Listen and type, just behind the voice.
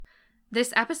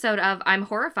This episode of I'm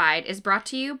Horrified is brought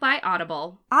to you by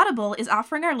Audible. Audible is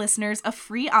offering our listeners a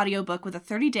free audiobook with a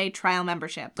 30-day trial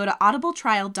membership. Go to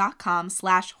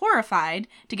audibletrial.com/horrified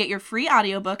to get your free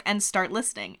audiobook and start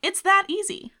listening. It's that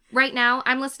easy. Right now,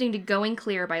 I'm listening to Going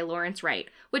Clear by Lawrence Wright,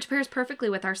 which pairs perfectly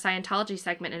with our Scientology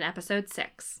segment in episode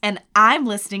 6. And I'm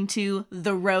listening to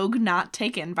The Rogue Not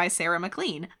Taken by Sarah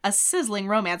McLean, a sizzling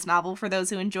romance novel for those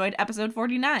who enjoyed episode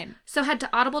 49. So head to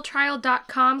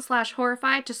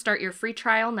audibletrial.com/horrified to start your free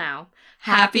trial now.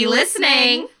 Happy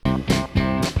listening!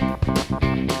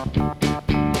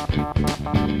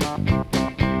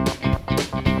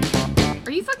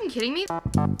 Are you fucking kidding me?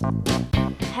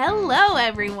 Hello,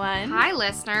 everyone. Hi,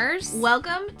 listeners.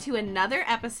 Welcome to another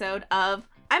episode of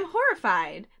I'm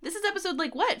Horrified. This is episode,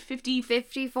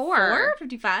 54?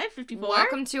 55? 54?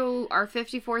 Welcome to our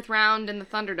 54th round in the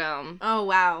Thunderdome. Oh,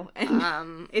 wow.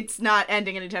 And it's not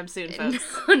ending anytime soon, folks.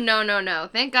 No.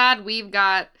 Thank God we've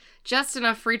got just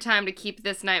enough free time to keep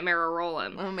this nightmare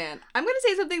rolling. Oh, man. I'm going to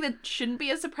say something that shouldn't be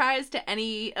a surprise to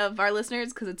any of our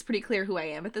listeners, because it's pretty clear who I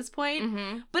am at this point.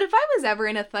 Mm-hmm. But if I was ever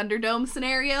in a Thunderdome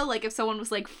scenario, if someone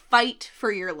was fight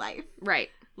for your life.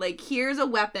 Right. Here's a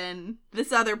weapon.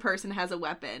 This other person has a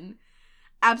weapon.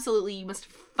 Absolutely, you must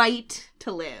fight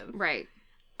to live. Right.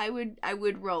 I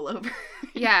would roll over.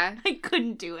 Yeah. I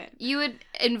couldn't do it. You would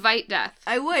invite death.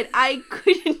 I would. I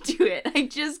couldn't do it. I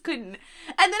just couldn't. And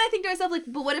then I think to myself,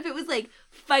 but what if it was,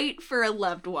 fight for a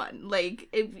loved one?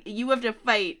 If you have to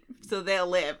fight so they'll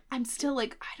live. I'm still I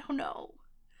don't know.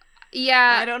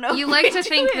 Yeah. I don't know. You like to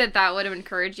think that would have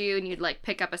encouraged you and you'd,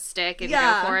 pick up a stick and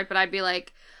go for it, but I'd be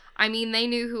like, I mean, they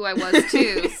knew who I was,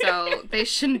 too, so they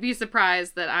shouldn't be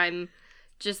surprised that I'm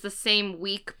just the same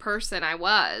weak person I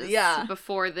was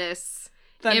before this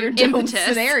Thunderdome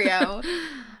scenario.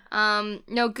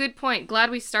 No, good point.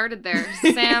 Glad we started there.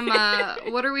 Sam,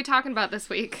 what are we talking about this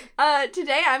week?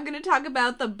 Today I'm going to talk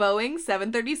about the Boeing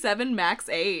 737 MAX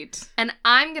 8. And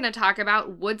I'm going to talk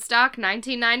about Woodstock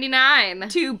 1999.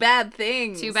 Two bad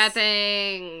things. Two bad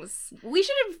things. We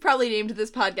should have probably named this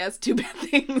podcast Two Bad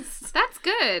Things. That's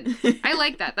good. I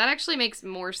like that. That actually makes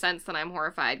more sense than I'm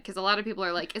Horrified, because a lot of people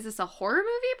are like, is this a horror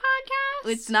movie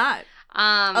podcast? It's not.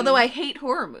 Although I hate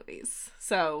horror movies.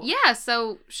 So yeah,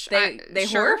 so they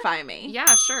sure? horrify me.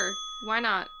 Yeah, sure. Why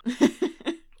not?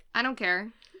 I don't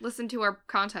care. Listen to our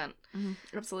content. Mm-hmm.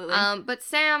 Absolutely. But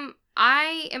Sam,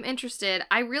 I am interested.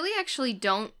 I really actually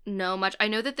don't know much. I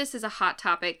know that this is a hot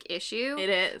topic issue. It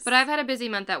is. But I've had a busy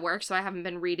month at work, so I haven't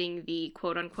been reading the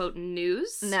quote-unquote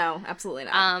news. No, absolutely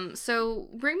not. So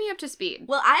bring me up to speed.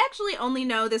 Well, I actually only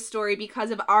know this story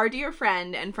because of our dear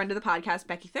friend and friend of the podcast,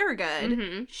 Becky Thorogood.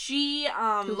 Mm-hmm. She,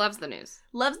 who loves the news.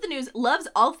 Loves the news, loves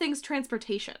all things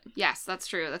transportation. Yes, that's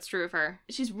true. That's true of her.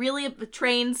 She's really,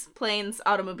 trains, planes,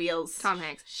 automobiles. Tom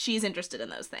Hanks. She's interested in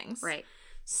those things. Right.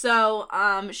 So,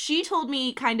 she told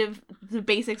me kind of the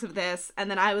basics of this, and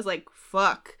then I was like,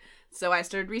 fuck. So I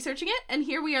started researching it, and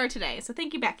here we are today. So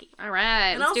thank you, Becky. All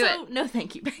right, let's do it. No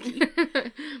thank you, Becky.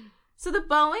 So the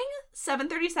Boeing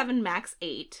 737 MAX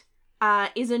 8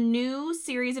 is a new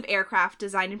series of aircraft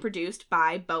designed and produced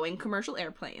by Boeing Commercial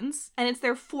Airplanes, and it's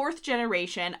their 4th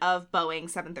generation of Boeing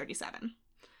 737.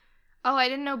 Oh, I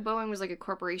didn't know Boeing was a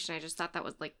corporation. I just thought that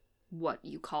was what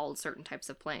you called certain types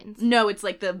of planes. No, it's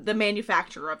the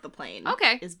manufacturer of the plane.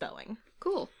 Okay. Is Boeing.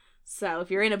 Cool. So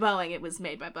if you're in a Boeing, it was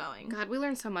made by Boeing. God, we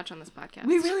learn so much on this podcast.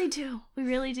 We really do. We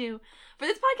really do. For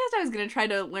this podcast, I was going to try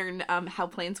to learn how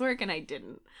planes work, and I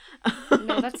didn't.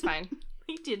 No, that's fine.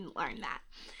 I didn't learn that.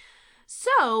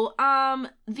 So,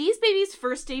 these babies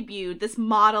first debuted, this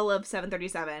model of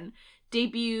 737,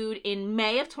 debuted in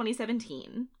May of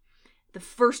 2017. The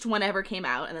first one ever came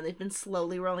out, and then they've been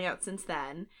slowly rolling out since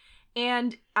then.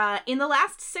 And in the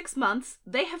last 6 months,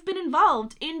 they have been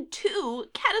involved in 2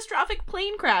 catastrophic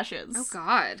plane crashes. Oh,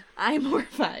 God. I'm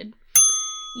horrified.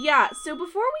 Yeah, so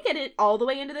before we get it all the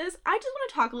way into this, I just want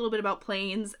to talk a little bit about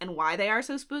planes and why they are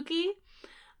so spooky.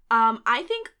 I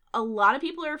think a lot of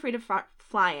people are afraid of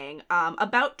flying.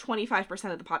 About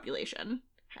 25% of the population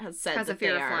has said that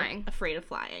they are afraid of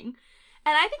flying.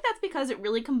 And I think that's because it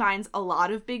really combines a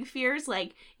lot of big fears.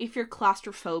 If you're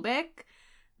claustrophobic,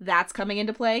 that's coming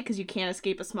into play because you can't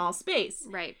escape a small space.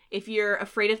 Right. If you're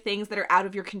afraid of things that are out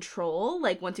of your control,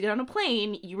 once you get on a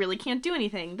plane, you really can't do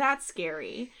anything. That's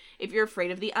scary. If you're afraid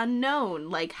of the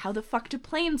unknown, how the fuck do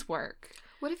planes work?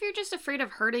 What if you're just afraid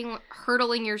of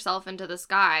hurtling yourself into the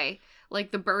sky,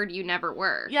 like the bird you never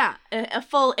were? Yeah, a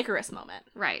full Icarus moment.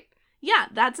 Right. Yeah,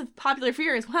 that's a popular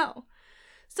fear as well.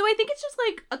 So I think it's just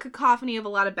a cacophony of a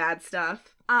lot of bad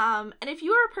stuff. And if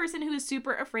you are a person who is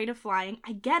super afraid of flying,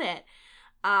 I get it.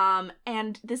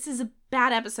 And this is a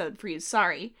bad episode for you,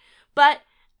 sorry. But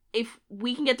if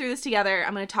we can get through this together,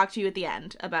 I'm going to talk to you at the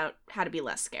end about how to be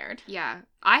less scared. Yeah.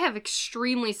 I have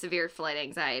extremely severe flight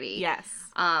anxiety. Yes.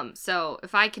 So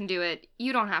if I can do it,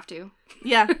 you don't have to.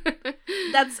 Yeah.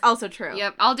 That's also true.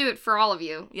 Yep. I'll do it for all of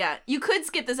you. Yeah. You could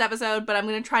skip this episode, but I'm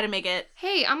going to try to make it.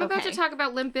 Hey, I'm about to talk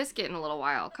about Limp Bizkit in a little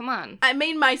while. Come on. I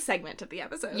made my segment of the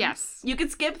episode. Yes. You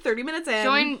could skip 30 minutes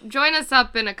in. Join us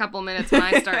up in a couple minutes when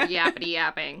I start yappity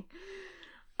yapping.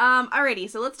 Alrighty.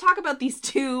 So let's talk about these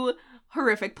 2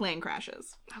 horrific plane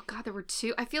crashes. Oh god, there were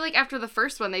 2. I feel like after the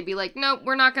first one, they'd be like, nope,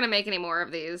 we're not going to make any more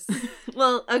of these.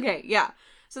 Well, okay, yeah.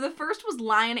 So the first was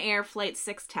Lion Air Flight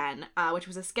 610, which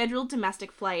was a scheduled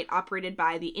domestic flight operated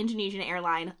by the Indonesian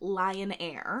airline Lion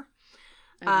Air.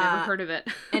 I've never heard of it.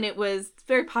 And it was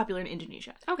very popular in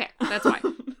Indonesia. Okay, that's why.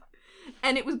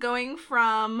 And it was going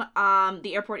from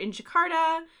the airport in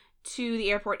Jakarta to the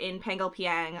airport in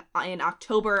Pangkal-Pinang in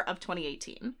October of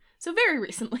 2018. So very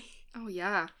recently. Oh,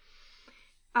 yeah.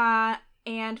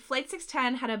 And Flight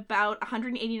 610 had about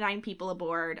 189 people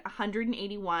aboard.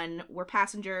 181 were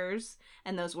passengers,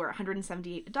 and those were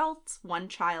 178 adults, 1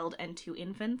 child, and 2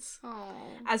 infants. Oh.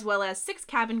 As well as 6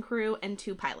 cabin crew and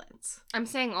 2 pilots. I'm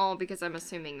saying all because I'm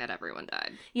assuming that everyone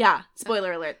died. Yeah,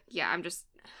 spoiler alert. Yeah, I'm just...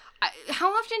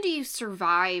 how often do you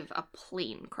survive a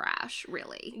plane crash,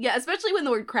 really? Yeah, especially when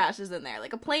the word crash is in there.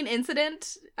 Like, a plane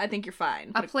incident, I think you're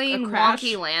fine. A plane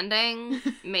wonky landing,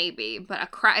 maybe. But a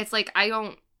crash, it's like,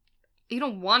 you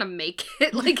don't want to make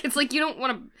it. Like, it's like you don't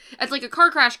want to... It's like a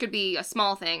car crash could be a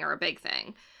small thing or a big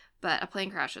thing. But a plane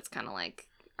crash, it's kind of like,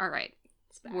 all right,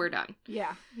 we're done.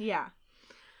 Yeah, yeah.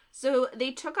 So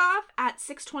they took off at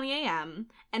 6:20 a.m.,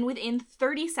 and within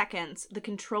 30 seconds, the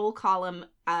control column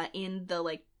in the,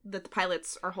 like, that the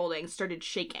pilots are holding started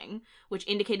shaking, which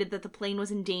indicated that the plane was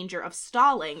in danger of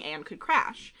stalling and could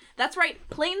crash. That's right,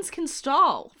 planes can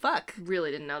stall. Fuck.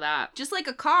 Really didn't know that. Just like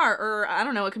a car or, I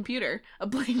don't know, a computer. A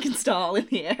plane can stall in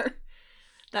the air.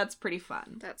 That's pretty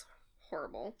fun. That's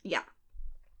horrible. Yeah.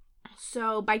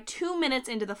 So by 2 minutes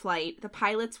into the flight, the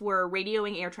pilots were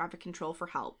radioing air traffic control for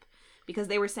help, because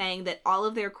they were saying that all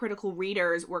of their critical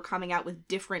readers were coming out with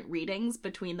different readings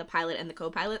between the pilot and the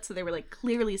co-pilot, so they were like,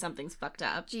 clearly something's fucked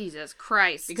up. Jesus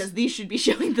Christ. Because these should be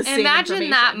showing the same Imagine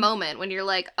that moment when you're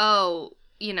like, oh,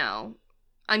 you know,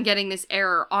 I'm getting this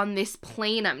error on this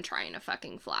plane I'm trying to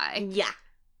fucking fly. Yeah.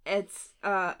 It's,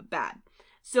 bad.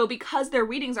 So because their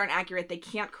readings aren't accurate, they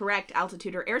can't correct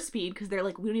altitude or airspeed, because they're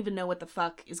like, we don't even know what the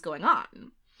fuck is going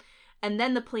on. And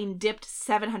then the plane dipped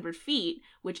 700 feet,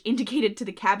 which indicated to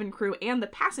the cabin crew and the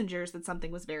passengers that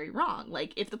something was very wrong.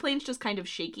 Like, if the plane's just kind of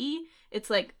shaky, it's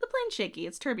like, the plane's shaky,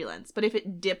 it's turbulence. But if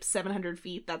it dips 700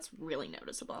 feet, that's really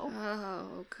noticeable.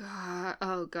 Oh, God.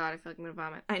 Oh, God, I feel like I'm gonna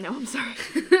vomit. I know, I'm sorry.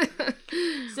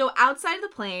 So outside of the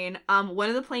plane, one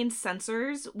of the plane's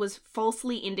sensors was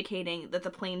falsely indicating that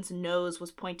the plane's nose was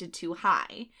pointed too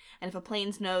high. And if a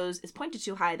plane's nose is pointed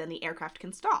too high, then the aircraft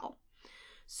can stall.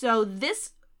 So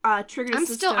this... triggered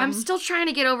system. I'm still trying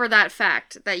to get over that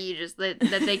fact that you just that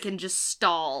they can just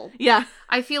stall. Yeah.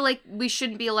 I feel like we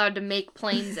shouldn't be allowed to make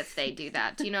planes if they do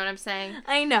that. Do you know what I'm saying?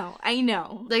 I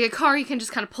know. Like a car you can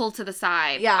just kind of pull to the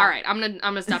side. Yeah. All right, I'm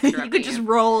gonna stop interrupting you. Could just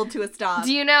roll to a stop.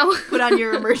 Do you know? Put on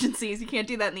your emergencies. You can't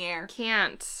do that in the air.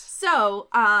 Can't. So,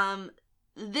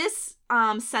 this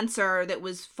sensor that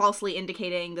was falsely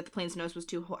indicating that the plane's nose was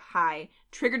too high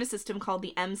triggered a system called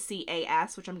the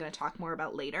MCAS, which I'm going to talk more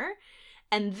about later.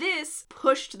 And this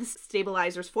pushed the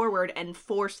stabilizers forward and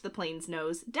forced the plane's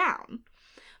nose down.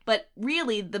 But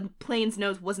really, the plane's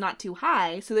nose was not too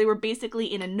high, so they were basically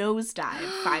in a nosedive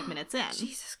 5 minutes in.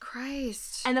 Jesus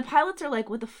Christ. And the pilots are like,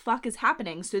 what the fuck is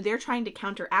happening? So they're trying to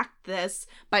counteract this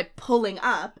by pulling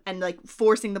up and, like,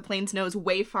 forcing the plane's nose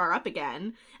way far up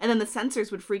again. And then the sensors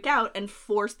would freak out and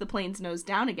force the plane's nose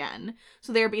down again.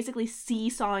 So they're basically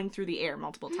seesawing through the air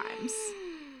multiple times.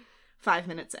 5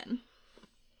 minutes in.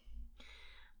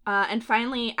 And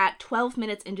finally, at 12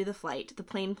 minutes into the flight, the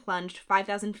plane plunged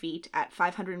 5,000 feet at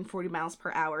 540 miles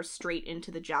per hour straight into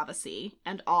the Java Sea,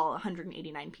 and all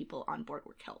 189 people on board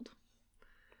were killed.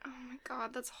 Oh my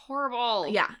god, that's horrible.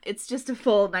 Yeah, it's just a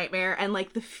full nightmare, and,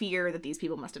 like, the fear that these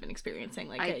people must have been experiencing.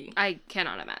 Like, I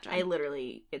cannot imagine.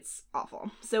 It's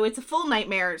awful. So it's a full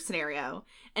nightmare scenario,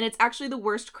 and it's actually the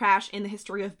worst crash in the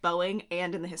history of Boeing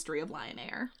and in the history of Lion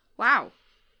Air. Wow.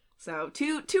 So,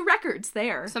 two records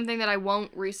there. Something that I won't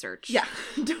research. Yeah,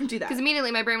 don't do that. Because immediately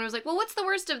my brain was like, well, what's the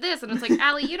worst of this? And it's like,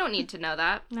 Allie, you don't need to know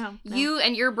that. No. You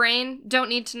and your brain don't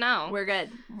need to know. We're good.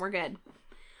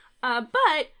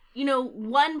 But, you know,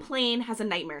 one plane has a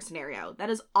nightmare scenario.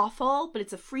 That is awful, but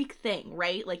it's a freak thing,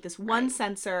 right? Like, this one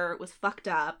sensor was fucked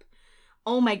up.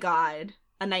 Oh my god.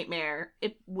 A nightmare.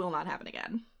 It will not happen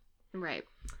again. Right.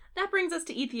 That brings us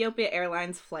to Ethiopia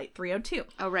Airlines Flight 302.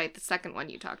 Oh, right. The second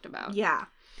one you talked about. Yeah.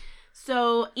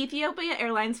 So Ethiopia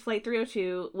Airlines Flight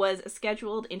 302 was a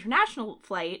scheduled international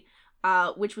flight,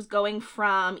 which was going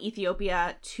from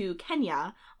Ethiopia to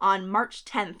Kenya on March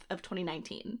 10th of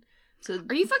 2019. So,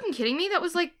 are you fucking kidding me? That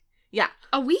was like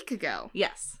a week ago.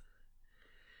 Yes.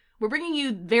 We're bringing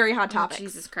you very hot topics. Oh,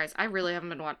 Jesus Christ. I really haven't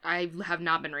been I have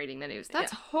not been reading the news.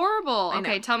 That's horrible.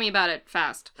 Okay, tell me about it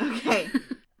fast. Okay.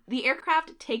 The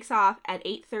aircraft takes off at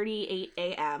 8:38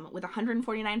 a.m. with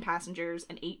 149 passengers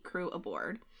and 8 crew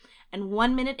aboard. And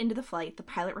 1 minute into the flight, the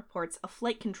pilot reports a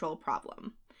flight control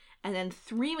problem. And then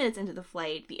 3 minutes into the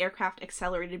flight, the aircraft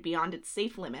accelerated beyond its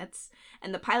safe limits,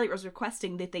 and the pilot was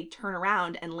requesting that they turn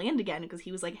around and land again because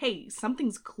he was like, hey,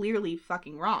 something's clearly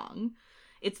fucking wrong.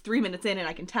 It's 3 minutes in and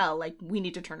I can tell, like, we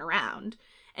need to turn around.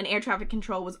 And air traffic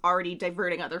control was already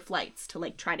diverting other flights to,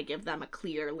 like, try to give them a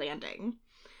clear landing.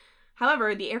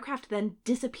 However, the aircraft then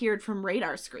disappeared from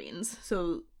radar screens,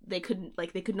 so they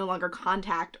could no longer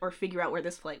contact or figure out where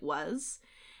this flight was.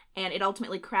 And it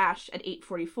ultimately crashed at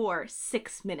 8:44,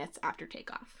 6 minutes after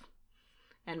takeoff.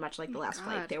 And much like the last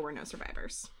flight, there were no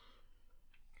survivors.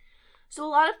 So a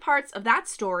lot of parts of that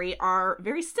story are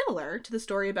very similar to the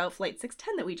story about Flight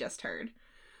 610 that we just heard.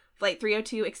 Flight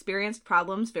 302 experienced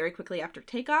problems very quickly after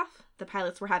takeoff. The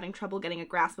pilots were having trouble getting a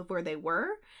grasp of where they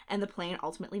were, and the plane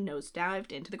ultimately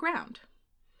nosedived into the ground.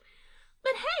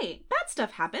 But hey, bad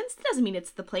stuff happens. That doesn't mean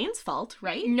it's the plane's fault,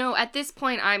 right? No, at this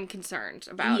point, I'm concerned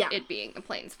about it being the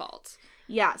plane's fault.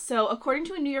 Yeah, so according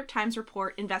to a New York Times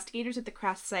report, investigators at the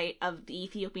crash site of the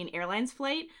Ethiopian Airlines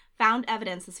flight found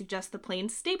evidence that suggests the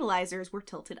plane's stabilizers were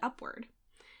tilted upward.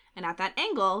 And at that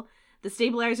angle, the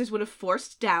stabilizers would have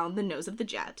forced down the nose of the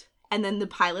jet, and then the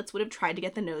pilots would have tried to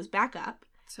get the nose back up,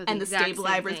 so and the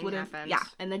stabilizers would have,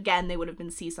 and again, they would have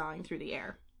been seesawing through the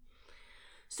air.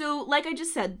 So, like I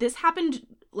just said, this happened,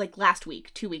 like, last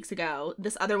week, 2 weeks ago.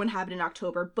 This other one happened in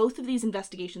October. Both of these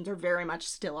investigations are very much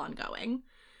still ongoing.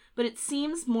 But it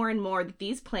seems more and more that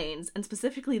these planes, and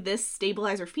specifically this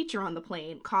stabilizer feature on the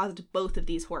plane, caused both of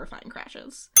these horrifying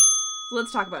crashes. So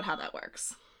let's talk about how that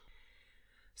works.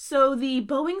 So the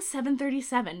Boeing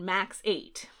 737 MAX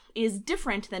 8 is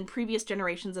different than previous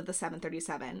generations of the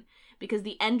 737 because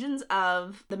the engines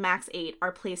of the MAX 8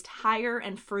 are placed higher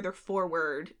and further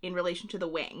forward in relation to the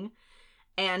wing.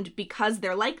 And because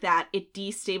they're like that, it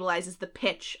destabilizes the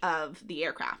pitch of the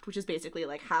aircraft, which is basically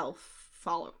like how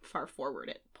far forward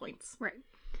it points. Right.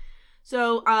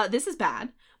 So this is bad,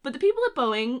 but the people at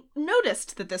Boeing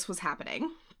noticed that this was happening.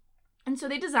 And so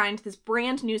they designed this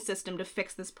brand new system to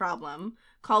fix this problem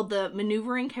called the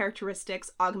Maneuvering Characteristics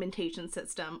Augmentation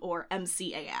System, or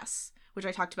MCAS, which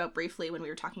I talked about briefly when we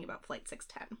were talking about Flight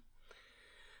 610.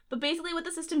 But basically what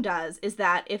the system does is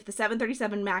that if the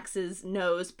 737 MAX's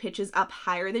nose pitches up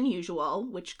higher than usual,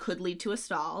 which could lead to a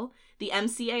stall, the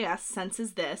MCAS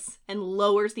senses this and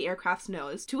lowers the aircraft's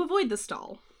nose to avoid the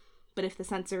stall. But if the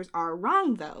sensors are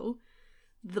wrong, though,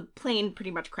 the plane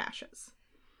pretty much crashes.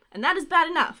 And that is bad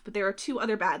enough, but there are two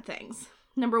other bad things.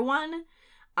 Number one,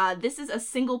 this is a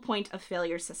single point of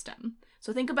failure system.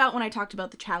 So think about when I talked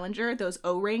about the Challenger, those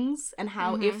O-rings, and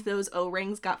how if those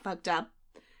O-rings got fucked up,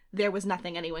 there was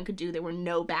nothing anyone could do. There were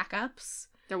no backups.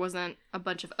 There wasn't a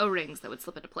bunch of O-rings that would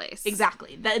slip into place.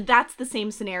 Exactly. That's the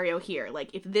same scenario here.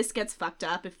 Like, if this gets fucked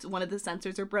up, if one of the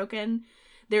sensors are broken,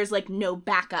 there's, like, no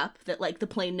backup that, like, the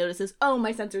plane notices, oh,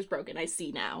 my sensor's broken. I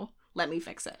see now. Let me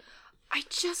fix it. I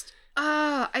just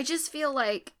feel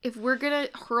like if we're gonna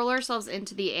hurl ourselves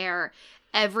into the air,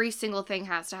 every single thing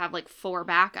has to have, like, 4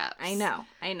 backups. I know.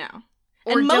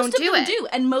 Or and most don't of them do.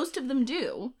 And most of them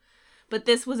do. But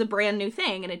this was a brand new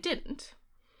thing, and it didn't.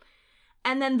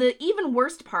 And then the even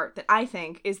worst part that I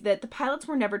think is that the pilots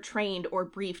were never trained or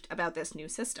briefed about this new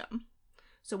system.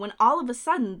 So when all of a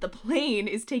sudden the plane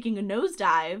is taking a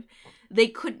nosedive, they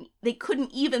couldn't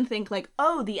even think like,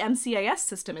 oh, the MCAS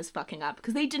system is fucking up,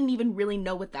 because they didn't even really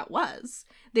know what that was.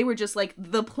 They were just like,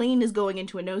 the plane is going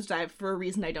into a nosedive for a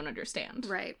reason I don't understand.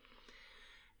 Right.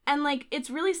 And, like,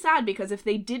 it's really sad because if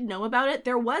they did know about it,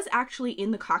 there was actually in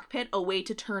the cockpit a way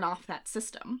to turn off that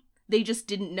system. They just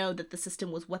didn't know that the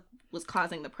system was what was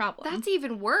causing the problem. That's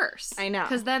even worse. I know.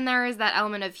 Because then there is that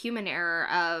element of human error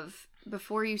of,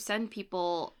 before you send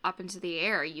people up into the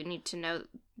air, you need to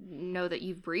know that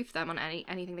you've briefed them on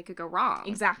anything that could go wrong.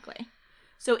 Exactly.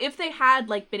 So if they had,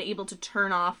 like, been able to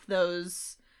turn off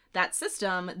that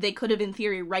system, they could have, in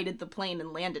theory, righted the plane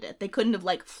and landed it. They couldn't have,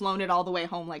 like, flown it all the way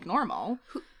home like normal.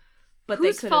 But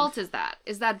whose fault is that?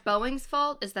 Is that Boeing's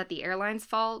fault? Is that the airline's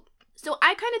fault? So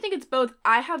I kind of think it's both.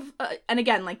 I have, and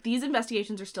again, like, these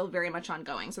investigations are still very much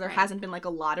ongoing, so there hasn't been, like, a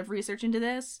lot of research into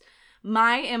this.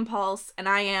 My impulse, and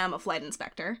I am a flight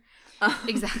inspector.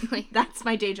 Exactly. That's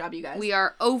my day job, you guys. We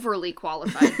are overly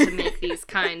qualified to make these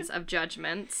kinds of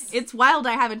judgments. It's wild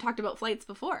I haven't talked about flights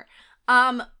before.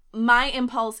 My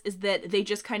impulse is that they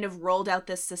just kind of rolled out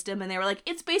this system and they were like,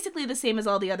 it's basically the same as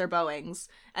all the other Boeings.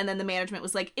 And then the management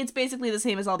was like, it's basically the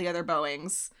same as all the other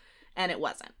Boeings. And it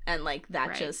wasn't. And like that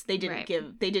Right. they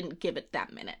didn't give it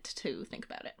that minute to think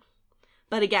about it.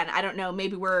 But again, I don't know,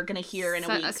 maybe we're going to hear in a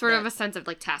week. Sort of a sense of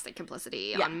like tacit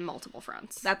complicity on multiple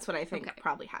fronts. That's what I think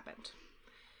probably happened.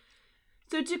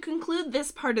 So to conclude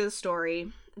this part of the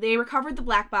story, they recovered the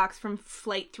black box from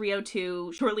Flight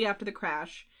 302 shortly after the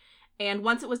crash. And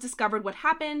once it was discovered what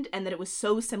happened and that it was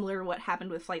so similar to what happened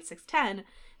with Flight 610,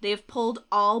 they have pulled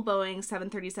all Boeing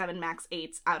 737 MAX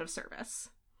 8s out of service.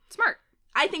 Smart.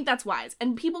 I think that's wise.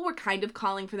 And people were kind of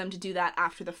calling for them to do that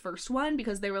after the first one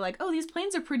because they were like, oh, these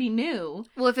planes are pretty new.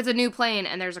 Well, if it's a new plane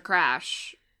and there's a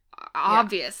crash,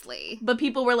 obviously. But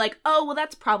people were like, oh, well,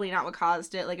 that's probably not what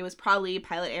caused it. Like, it was probably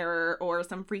pilot error or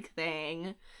some freak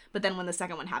thing. But then when the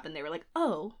second one happened, they were like,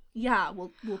 oh, yeah,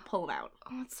 we'll pull them out.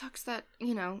 Oh, it sucks that,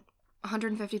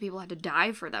 150 people had to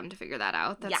die for them to figure that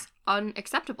out. That's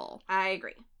unacceptable. I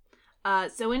agree.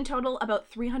 So in total, about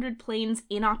 300 planes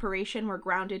in operation were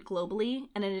grounded globally,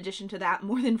 and in addition to that,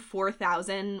 more than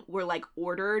 4,000 were,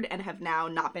 ordered and have now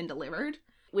not been delivered,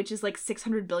 which is,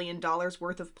 $600 billion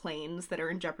worth of planes that are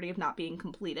in jeopardy of not being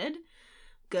completed.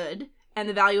 Good. And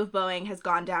the value of Boeing has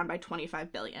gone down by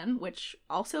 $25 billion, which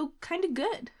also kind of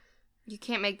good. You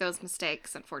can't make those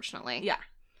mistakes, unfortunately. Yeah.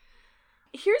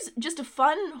 Here's just a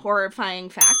fun, horrifying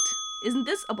fact. Isn't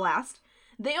this a blast?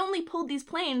 They only pulled these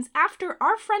planes after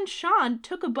our friend Sean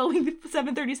took a Boeing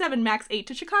 737 MAX 8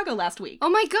 to Chicago last week. Oh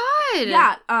my god!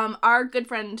 Yeah, our good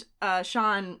friend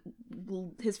Sean,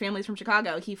 his family's from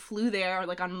Chicago. He flew there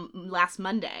on last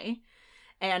Monday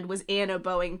and was in a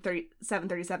Boeing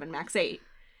 737 MAX 8.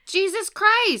 Jesus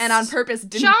Christ! And on purpose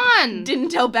didn't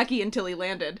tell Becky until he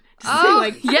landed. To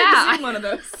say, yeah, one of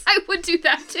those. I would do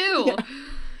that too. Yeah.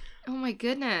 Oh my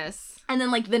goodness. And then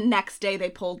the next day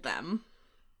they pulled them.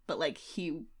 But,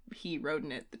 he rode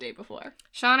in it the day before.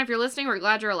 Sean, if you're listening, we're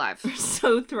glad you're alive. We're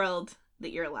so thrilled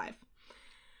that you're alive.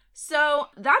 So,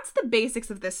 that's the basics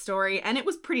of this story, and it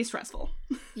was pretty stressful.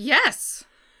 Yes.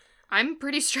 I'm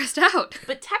pretty stressed out.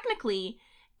 But technically,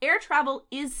 air travel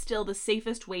is still the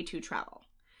safest way to travel.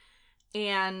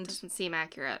 And... Doesn't seem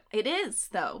accurate. It is,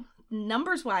 though.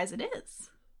 Numbers-wise, it is.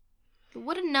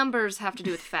 What do numbers have to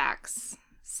do with facts,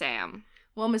 Sam?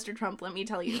 Well, Mr. Trump, let me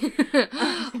tell you.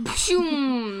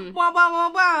 Wow, wow,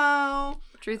 wow, wow.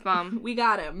 Truth bomb. We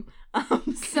got him.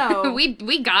 So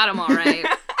we got him all right.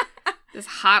 This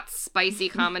hot, spicy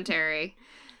commentary.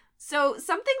 So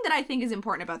something that I think is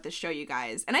important about this show, you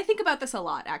guys, and I think about this a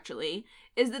lot, actually,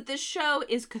 is that this show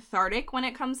is cathartic when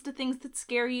it comes to things that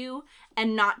scare you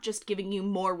and not just giving you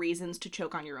more reasons to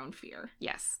choke on your own fear.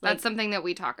 Yes, that's something that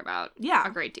we talk about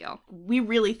a great deal. We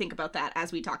really think about that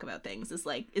as we talk about things. Is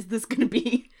is this going to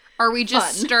be Are we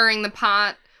just fun? Stirring the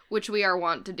pot, which we are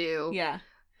wont to do? Yeah.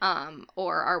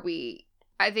 Or are we...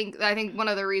 I think one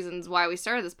of the reasons why we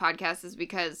started this podcast is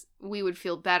because we would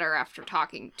feel better after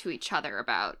talking to each other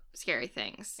about scary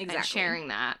things and sharing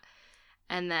that.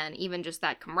 And then even just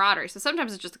that camaraderie. So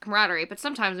sometimes it's just the camaraderie, but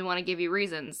sometimes we want to give you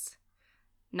reasons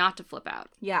not to flip out.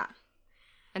 Yeah.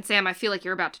 And Sam, I feel like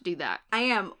you're about to do that. I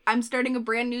am. I'm starting a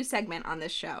brand new segment on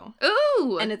this show.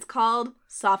 Ooh! And it's called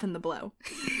Soften the Blow.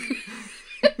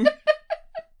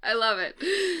 I love it.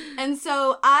 And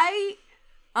so I...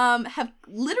 have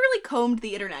literally combed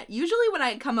the internet. Usually when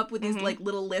I come up with these,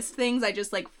 little list things, I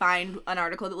just, find an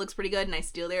article that looks pretty good and I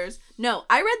steal theirs. No,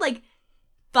 I read,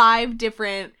 5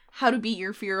 different how to beat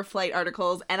your fear of flight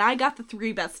articles, and I got the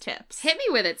 3 best tips. Hit me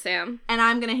with it, Sam. And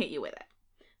I'm gonna hit you with it.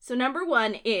 So number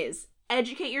 1 is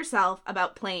educate yourself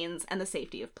about planes and the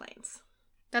safety of planes.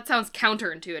 That sounds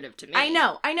counterintuitive to me. I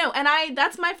know. And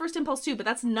that's my first impulse too, but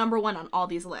that's number 1 on all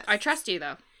these lists. I trust you,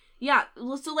 though. Yeah,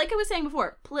 so like I was saying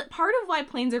before, part of why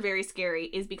planes are very scary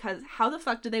is because how the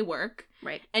fuck do they work?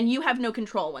 Right. And you have no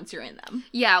control once you're in them.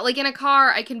 Yeah, in a car,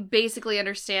 I can basically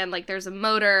understand, there's a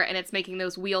motor and it's making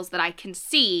those wheels that I can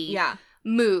see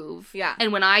move. Yeah.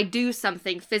 And when I do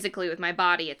something physically with my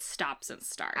body, it stops and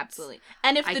starts. Absolutely.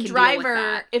 And if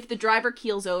the driver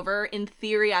keels over, in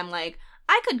theory, I'm like,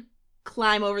 I could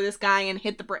climb over this guy and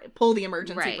pull the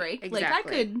emergency brake.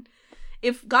 Exactly. I could...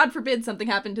 If, God forbid, something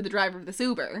happened to the driver of this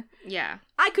Uber,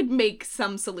 I could make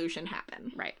some solution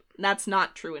happen. Right. That's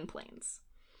not true in planes.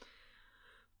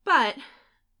 But,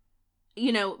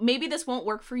 maybe this won't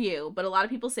work for you, but a lot of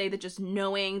people say that just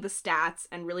knowing the stats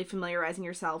and really familiarizing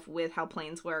yourself with how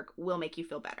planes work will make you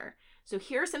feel better. So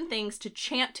here are some things to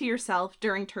chant to yourself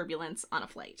during turbulence on a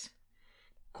flight.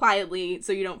 quietly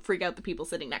so you don't freak out the people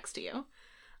sitting next to you.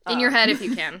 In your head if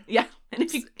you can. Yeah. And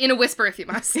if you... In a whisper if you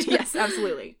must. Yes,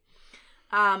 absolutely.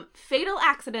 Fatal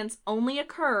accidents only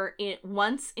occur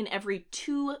once in every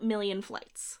 2 million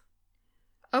flights.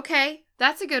 Okay,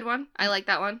 that's a good one. I like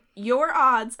that one. Your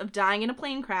odds of dying in a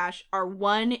plane crash are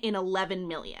 1 in 11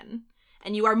 million.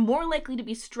 And you are more likely to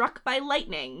be struck by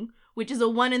lightning, which is a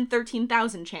 1 in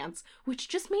 13,000 chance, which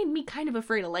just made me kind of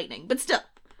afraid of lightning. But still.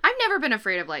 I've never been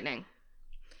afraid of lightning.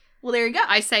 Well, there you go.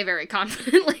 I say very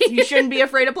confidently. You shouldn't be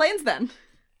afraid of planes then.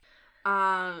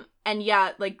 And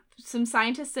yeah, like, some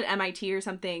scientists at MIT or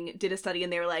something did a study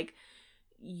and they were like,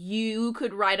 you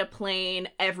could ride a plane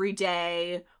every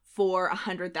day for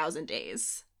 100,000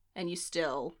 days, and you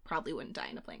still probably wouldn't die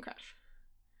in a plane crash.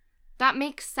 That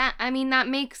makes sense. I mean, that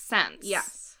makes sense.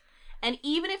 Yes. And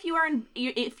even if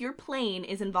if your plane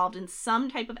is involved in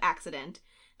some type of accident,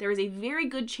 there is a very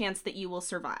good chance that you will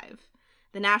survive.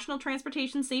 The National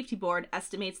Transportation Safety Board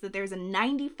estimates that there's a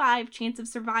 95% chance of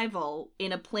survival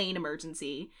in a plane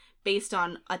emergency based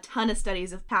on a ton of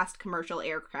studies of past commercial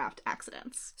aircraft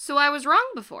accidents. So I was wrong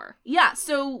before. Yeah,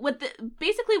 so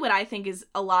basically what I think is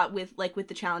a lot with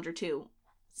the Challenger 2,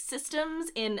 systems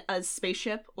in a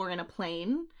spaceship or in a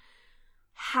plane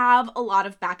have a lot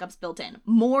of backups built in,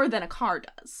 more than a car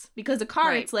does. Because a car,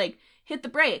 right. It's like, hit the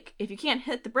brake. If you can't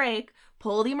hit the brake,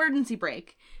 pull the emergency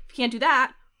brake. If you can't do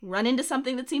that, run into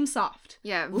something that seems soft.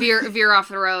 Yeah, veer off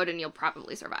the road and you'll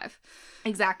probably survive.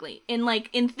 Exactly. In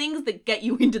things that get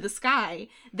you into the sky,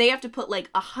 they have to put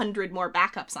 100 more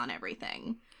backups on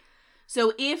everything.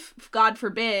 So if, God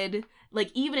forbid,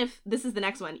 even if, this is the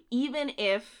next one, even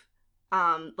if,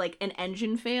 an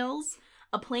engine fails,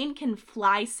 a plane can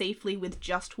fly safely with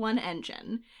just one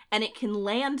engine, and it can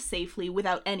land safely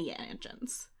without any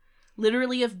engines.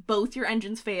 Literally, if both your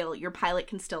engines fail, your pilot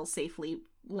can still safely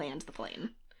land the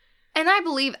plane. And I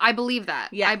believe that.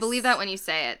 Yes. I believe that when you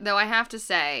say it. Though I have to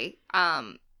say,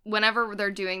 whenever they're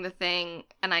doing the thing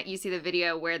and you see the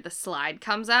video where the slide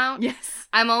comes out, yes,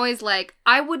 I'm always like,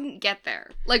 I wouldn't get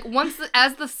there.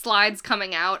 As the slide's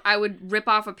coming out, I would rip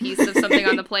off a piece of something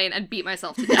on the plane and beat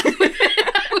myself to death with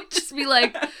it. I would just be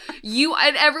like,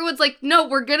 and everyone's like, no,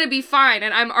 we're gonna be fine.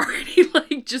 And I'm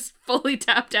already just fully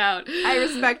tapped out. I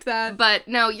respect that. But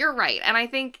no, you're right. And I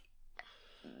think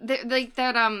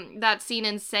that scene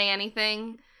in Say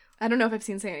Anything. I don't know if I've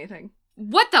seen Say Anything.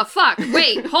 What the fuck?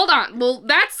 Wait, hold on. Well,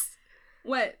 that's...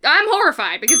 What? I'm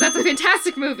horrified because that's a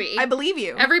fantastic movie. I believe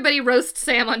you. Everybody roast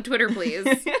Sam on Twitter, please.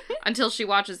 Until she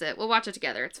watches it. We'll watch it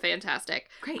together. It's fantastic.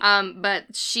 Great.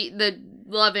 But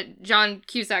John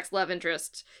Cusack's love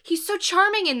interest, he's so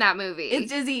charming in that movie.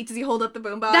 Does he hold up the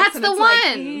boombox? That's the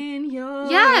one! In your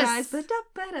eyes, but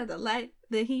up out of the light,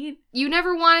 the heat. You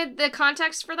never wanted the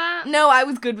context for that? No, I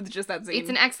was good with just that scene. It's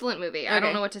an excellent movie. Okay. I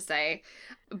don't know what to say,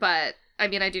 but... I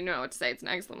mean, I do know what to say. It's an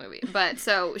excellent movie. But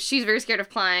so she's very scared of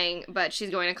flying, but she's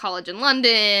going to college in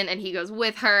London, and he goes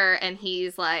with her, and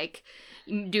he's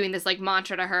doing this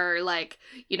mantra to her,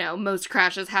 most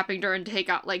crashes happen during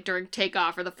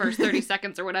takeoff or the first 30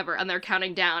 seconds or whatever, and they're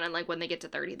counting down, and when they get to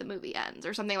 30, the movie ends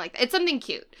or something like that. It's something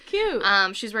cute. Cute.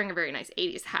 She's wearing a very nice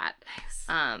 80s hat.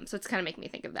 Nice. So it's kind of making me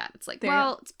think of that. It's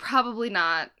it's probably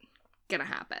not gonna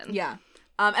happen. Yeah.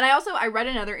 And I read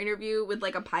another interview with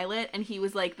a pilot, and he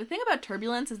was like, the thing about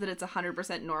turbulence is that it's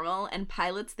 100% normal, and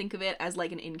pilots think of it as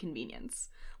an inconvenience.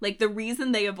 The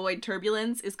reason they avoid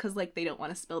turbulence is because they don't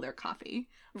want to spill their coffee.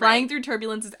 Right. Flying through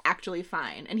turbulence is actually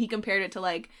fine. And he compared it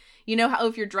to you know how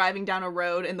if you're driving down a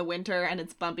road in the winter and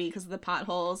it's bumpy because of the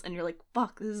potholes, and you're like,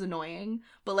 fuck, this is annoying,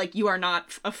 but you are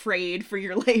not afraid for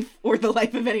your life or the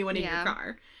life of anyone in your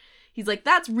car. He's like,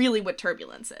 that's really what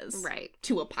turbulence is. Right.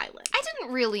 To a pilot. I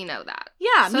didn't really know that.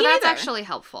 Yeah, so that's actually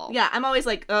helpful. Yeah, I'm always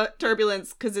like,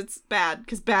 turbulence, because it's bad,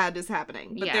 because bad is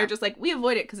happening. But they're just we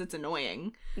avoid it because it's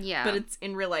annoying. Yeah. But it's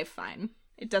in real life fine.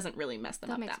 It doesn't really mess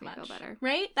them up that much. That makes me feel better.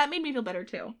 Right? That made me feel better,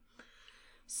 too.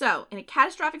 So, in a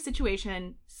catastrophic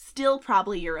situation, still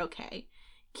probably you're okay.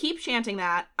 Keep chanting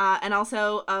that. And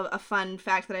also, a fun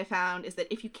fact that I found is that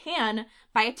if you can,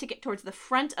 buy a ticket towards the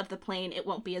front of the plane, it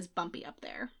won't be as bumpy up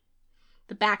there.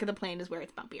 The back of the plane is where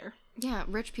it's bumpier. Yeah,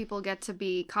 rich people get to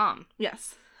be calm.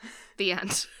 Yes. The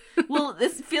end. Well,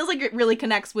 this feels like it really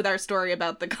connects with our story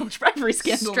about the college bribery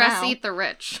scandal. Stress eat the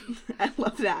rich. I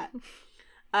love that.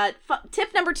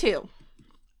 Tip number 2.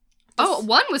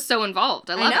 One was so involved.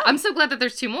 I love it. I'm so glad that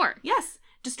there's 2 more. Yes.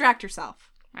 Distract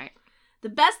yourself. Right. The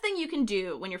best thing you can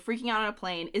do when you're freaking out on a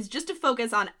plane is just to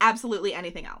focus on absolutely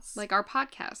anything else. Like our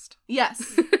podcast.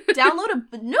 Yes.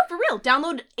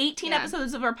 Download 18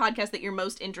 episodes of our podcast that you're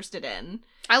most interested in.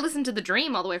 I listened to The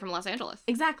Dream all the way from Los Angeles.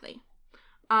 Exactly.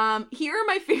 Here are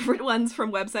my favorite ones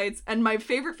from websites, and my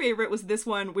favorite was this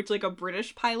one, which like a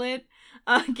British pilot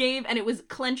gave, and it was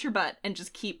clench your butt and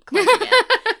just keep clenching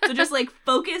it. So just like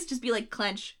focus, just be like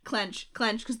clench, clench,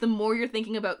 clench, because the more you're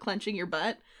thinking about clenching your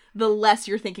butt, the less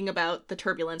you're thinking about the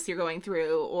turbulence you're going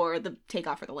through or the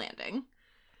takeoff or the landing.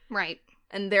 Right.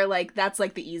 And they're like, that's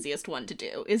like the easiest one to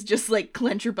do, is just like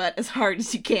clench your butt as hard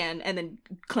as you can and then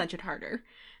clench it harder.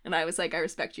 And I was like, I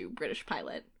respect you, British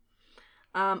pilot.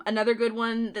 Another good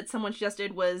one that someone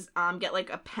suggested was get like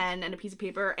a pen and a piece of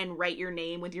paper and write your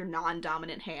name with your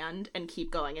non-dominant hand and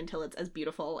keep going until it's as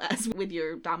beautiful as with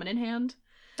your dominant hand.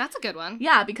 That's a good one.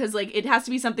 Yeah, because like it has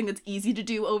to be something that's easy to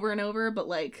do over and over, but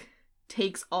like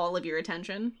takes all of your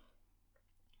attention.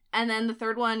 And then the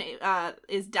third one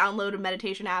is download a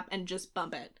meditation app and just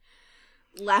bump it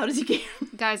loud as you can.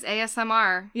 Guys,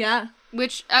 ASMR. Yeah.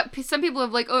 Which some people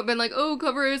have been like,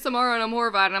 cover ASMR on a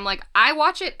Horvat. And I'm like, I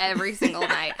watch it every single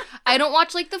night. I don't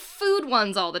watch like the food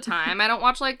ones all the time. I don't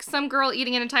watch like some girl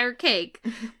eating an entire cake.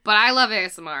 But I love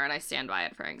ASMR and I stand by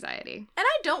it for anxiety. And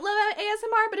I don't love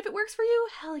ASMR, but if it works for you,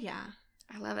 hell yeah.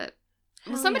 I love it.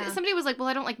 Well, somebody was like, well,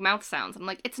 I don't like mouth sounds. I'm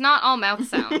like, it's not all mouth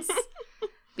sounds.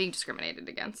 Being discriminated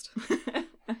against.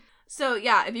 So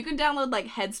yeah, if you can download like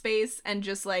Headspace and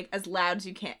just like as loud as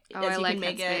you can, make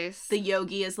Headspace. it, the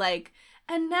yogi is like,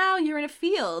 and now you're in a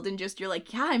field, and just you're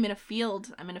like, yeah, I'm in a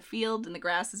field, and the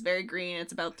grass is very green.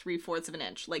 It's about 3/4 of an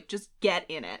inch. Like, just get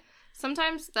in it.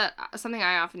 Sometimes something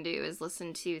I often do is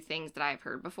listen to things that I've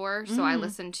heard before. So I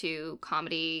listen to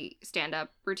comedy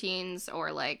stand-up routines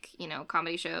or like,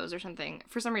 comedy shows or something.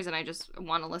 For some reason, I just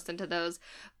want to listen to those,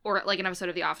 or like an episode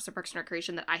of The Office or Parks and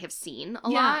Recreation that I have seen a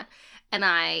lot, and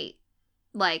I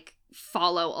like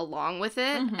follow along with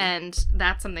it, and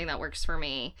that's something that works for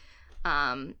me.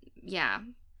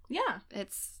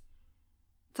 It's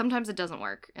sometimes it doesn't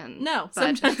work, and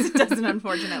sometimes it doesn't,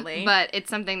 unfortunately, but it's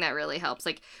something that really helps.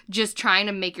 Like just trying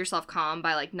to make yourself calm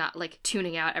by like not like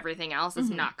tuning out everything else is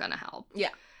not gonna help.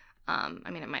 I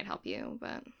mean, it might help you,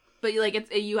 but like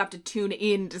you have to tune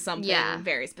into something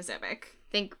very specific.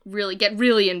 Get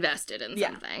really invested in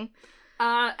something.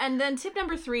 And then tip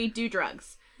number 3, do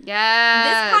drugs.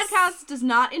 Yes. This podcast does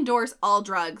not endorse all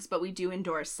drugs, but we do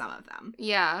endorse some of them.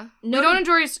 Yeah. We don't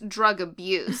endorse drug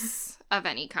abuse of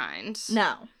any kind.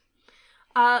 No.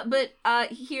 But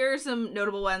here are some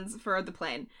notable ones for the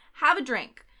plane. Have a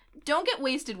drink. Don't get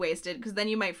wasted, because then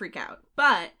you might freak out.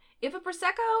 But if a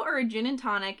Prosecco or a gin and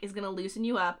tonic is going to loosen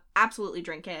you up, absolutely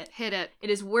drink it. Hit it. It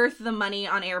is worth the money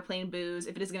on airplane booze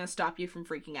if it is going to stop you from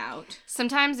freaking out.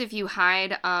 Sometimes if you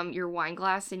hide your wine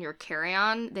glass in your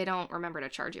carry-on, they don't remember to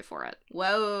charge you for it.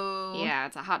 Whoa. Yeah,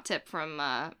 it's a hot tip from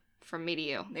me to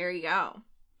you. There you go.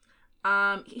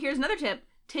 Here's another tip.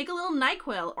 Take a little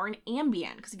NyQuil or an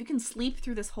Ambien, because if you can sleep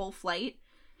through this whole flight,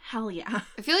 hell yeah.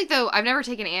 I feel like, though, I've never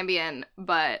taken Ambien,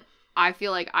 but I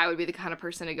feel like I would be the kind of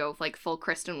person to go with, like, full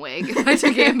Kristen Wiig if I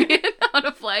took Ambien on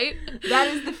a flight. That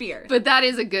is the fear. But that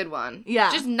is a good one.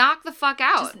 Yeah. Just knock the fuck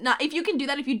out. If you can do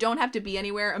that, if you don't have to be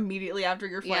anywhere immediately after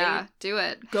your flight. Yeah, do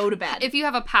it. Go to bed. If you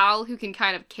have a pal who can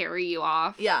kind of carry you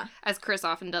off. Yeah. As Chris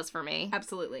often does for me.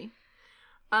 Absolutely.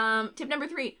 Tip number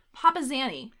 3, pop a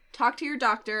Xanny. Talk to your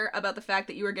doctor about the fact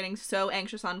that you are getting so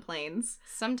anxious on planes.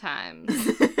 Sometimes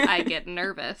I get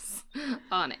nervous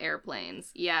on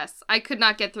airplanes. Yes, I could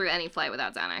not get through any flight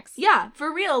without Xanax. Yeah,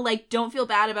 for real. Like, don't feel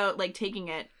bad about, like, taking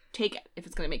it. Take it if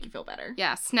it's going to make you feel better.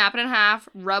 Yeah, snap it in half,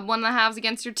 rub one of the halves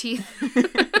against your teeth.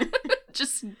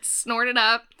 Just snort it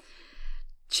up.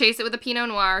 Chase it with a Pinot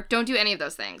Noir. Don't do any of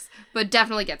those things. But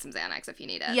definitely get some Xanax if you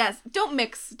need it. Yes, don't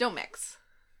mix.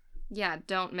 Yeah,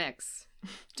 don't mix.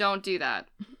 Don't do that.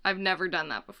 I've never done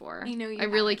that before. I know you I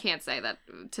really can't say that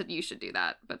you should do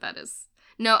that, but that is...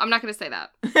 No, I'm not going to say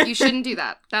that. You shouldn't do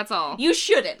that. That's all. You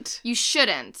shouldn't. You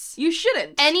shouldn't. You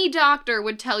shouldn't. Any doctor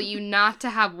would tell you not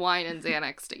to have wine and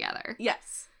Xanax together.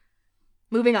 Yes.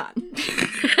 Moving on.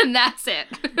 And that's it.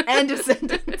 End of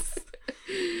sentence.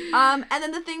 And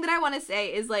then the thing that I want to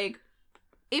say is, like,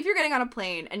 if you're getting on a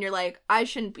plane and you're like, I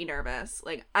shouldn't be nervous,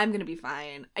 like, I'm going to be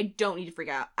fine, I don't need to freak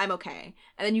out, I'm okay.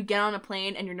 And then you get on a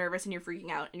plane and you're nervous and you're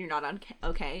freaking out and you're not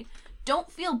okay. Don't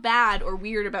feel bad or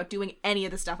weird about doing any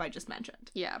of the stuff I just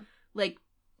mentioned. Yeah. Like,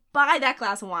 buy that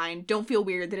glass of wine. Don't feel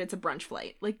weird that it's a brunch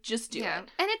flight. Like, just do it. And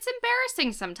it's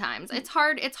embarrassing sometimes. It's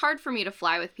hard for me to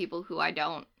fly with people who I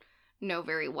don't know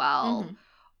very well. Mm-hmm.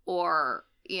 Or,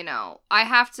 I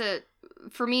have to...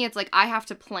 For me, it's like, I have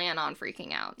to plan on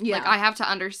freaking out. Yeah. Like, I have to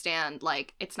understand,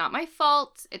 like, it's not my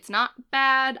fault. It's not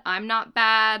bad. I'm not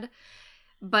bad.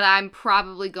 But I'm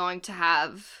probably going to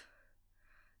have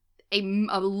a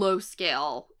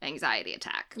low-scale anxiety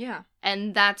attack. Yeah.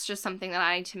 And that's just something that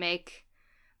I need to make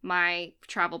my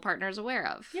travel partner is aware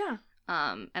of. Yeah.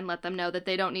 And let them know that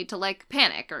they don't need to, like,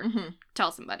 panic or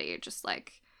tell somebody, or just,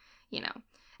 like, you know.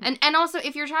 And also,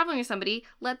 if you're traveling with somebody,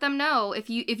 let them know if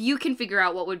you can figure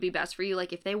out what would be best for you.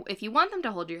 Like, if you want them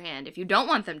to hold your hand, if you don't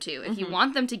want them to, if you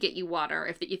want them to get you water,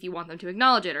 if you want them to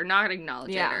acknowledge it or not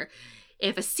acknowledge it, or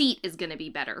if a seat is going to be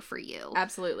better for you.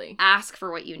 Absolutely. Ask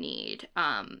for what you need.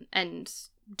 And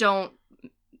don't,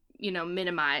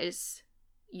 minimize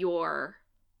your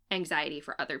anxiety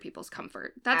for other people's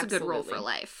comfort. That's Absolutely. A good rule for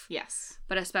life. Yes.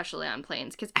 But especially on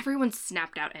planes, because everyone's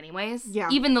snapped out anyways. Yeah.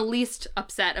 Even the least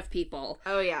upset of people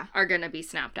are going to be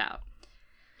snapped out.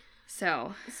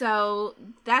 So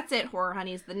that's it, Horror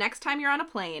Honeys. The next time you're on a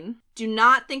plane, do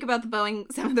not think about the Boeing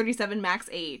 737 MAX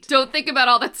 8. Don't think about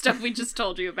all that stuff we just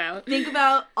told you about. Think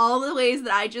about all the ways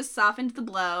that I just softened the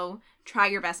blow. Try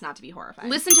your best not to be horrified.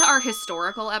 Listen to our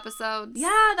historical episodes.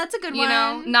 Yeah, that's a good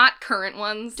one. Not current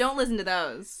ones. Don't listen to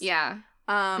those. Yeah.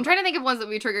 I'm trying to think of ones that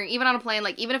would be triggering, even on a plane.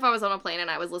 Like, even if I was on a plane and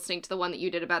I was listening to the one that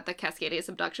you did about the Cascadia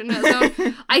subduction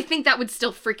zone, I think that would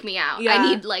still freak me out. Yeah. I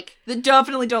need, like...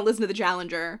 Definitely don't listen to the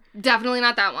Challenger. Definitely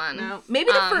not that one. No.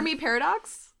 Maybe the Fermi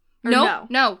Paradox?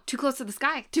 No. Too close to the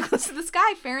sky. Too close to the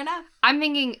sky. Fair enough. I'm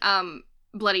thinking,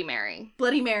 Bloody Mary.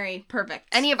 Bloody Mary. Perfect.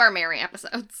 Any of our Mary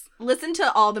episodes. Listen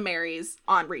to all the Marys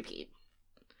on repeat.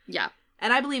 Yeah.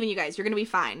 And I believe in you guys. You're going to be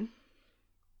fine.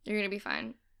 You're going to be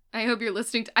fine. I hope you're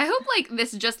listening to... I hope, like,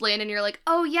 this just landed and you're like,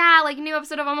 oh, yeah, like, new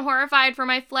episode of I'm Horrified for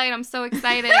my flight. I'm so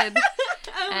excited.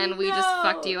 And we just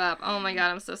fucked you up. Oh, my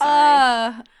God. I'm so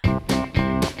sorry.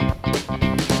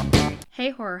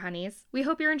 Hey, Horror Honeys. We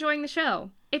hope you're enjoying the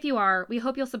show. If you are, we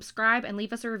hope you'll subscribe and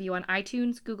leave us a review on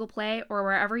iTunes, Google Play, or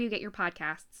wherever you get your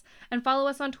podcasts. And follow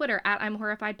us on Twitter at I'm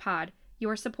Horrified Pod.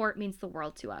 Your support means the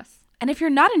world to us. And if you're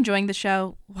not enjoying the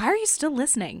show, why are you still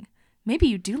listening? Maybe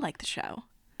you do like the show.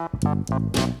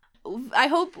 I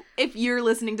hope if you're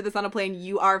listening to this on a plane,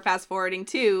 you are fast forwarding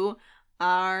to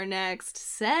our next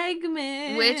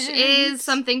segment. Which is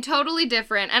something totally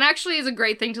different, and actually is a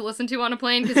great thing to listen to on a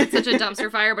plane because it's such a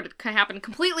dumpster fire, but it can happen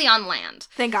completely on land.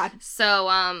 Thank God. So,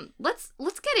 let's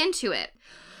get into it.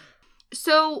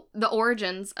 So, the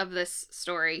origins of this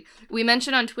story. We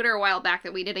mentioned on Twitter a while back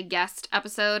that we did a guest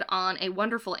episode on a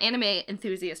wonderful anime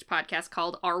enthusiast podcast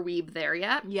called Are Weeb There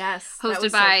Yet? Yes.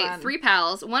 Hosted by three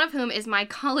pals, one of whom is my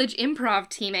college improv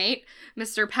teammate,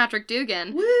 Mr. Patrick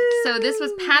Dugan. Woo! So this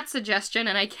was Pat's suggestion,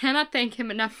 and I cannot thank him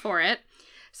enough for it.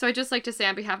 So I'd just like to say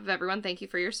on behalf of everyone, thank you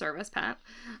for your service, Pat.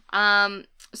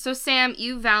 So Sam,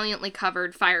 you valiantly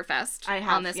covered Firefest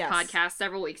on this podcast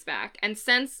several weeks back. And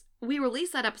since we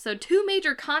released that episode, 2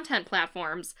 major content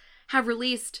platforms have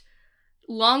released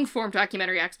long-form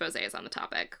documentary exposés on the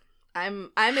topic.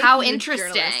 I'm How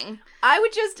interesting.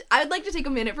 Journalist. I would like to take a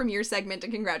minute from your segment to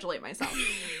congratulate myself.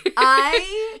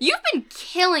 You've been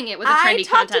killing it with the trendy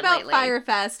content lately. I talked about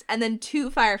Firefest, and then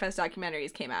 2 Firefest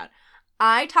documentaries came out.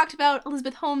 I talked about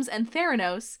Elizabeth Holmes and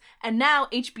Theranos, and now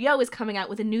HBO is coming out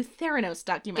with a new Theranos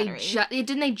documentary.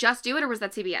 Didn't they just do it, or was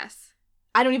that CBS?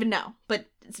 I don't even know, but...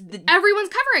 Everyone's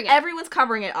covering it. Everyone's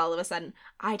covering it all of a sudden.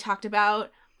 I talked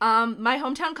about My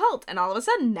Hometown Cult, and all of a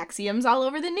sudden, NXIVM's all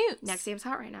over the news. NXIVM's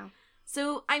hot right now.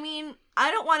 So, I mean,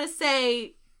 I don't want to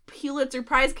say, Pulitzer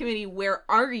Prize Committee, where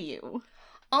are you?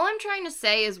 All I'm trying to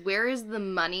say is, where is the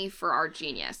money for our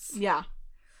genius? Yeah.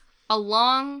 A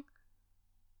long-awaited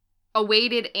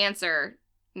answer.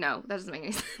 No, that doesn't make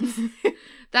any sense.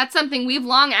 That's something we've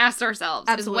long asked ourselves.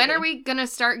 Absolutely. Is when are we going to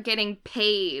start getting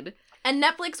paid? And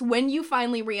Netflix, when you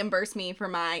finally reimburse me for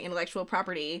my intellectual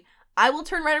property, I will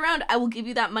turn right around. I will give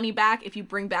you that money back if you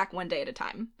bring back One Day at a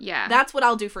Time. Yeah. That's what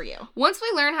I'll do for you. Once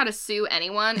we learn how to sue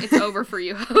anyone, it's over for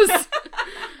you, hosts.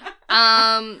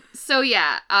 So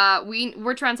yeah,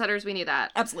 we're trendsetters, we knew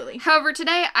that. Absolutely. However,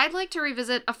 today, I'd like to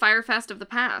revisit a Firefest of the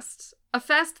past. A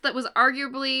fest that was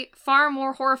arguably far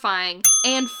more horrifying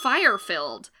and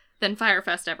fire-filled than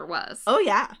Firefest ever was. Oh,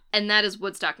 yeah. And that is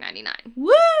Woodstock 99.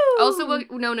 Woo! Also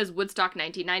known as Woodstock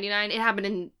 1999. It happened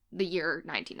in the year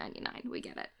 1999. We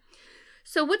get it.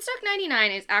 So Woodstock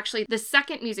 99 is actually the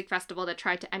second music festival that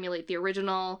tried to emulate the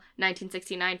original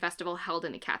 1969 festival held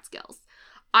in the Catskills.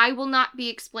 I will not be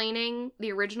explaining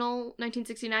the original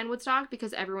 1969 Woodstock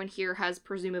because everyone here has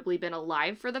presumably been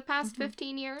alive for the past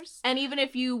 15 years. And even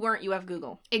if you weren't, you have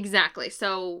Google. Exactly.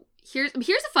 So here's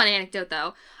a fun anecdote,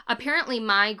 though. Apparently,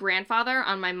 my grandfather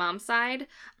on my mom's side,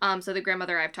 so the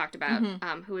grandmother I've talked about,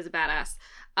 who was a badass,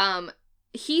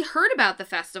 he heard about the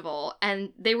festival,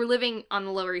 and they were living on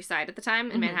the Lower East Side at the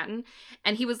time in Manhattan,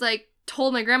 and he was like,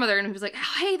 told my grandmother, and he was like,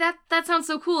 hey, that sounds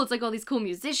so cool. It's like all these cool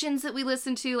musicians that we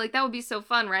listen to. Like, that would be so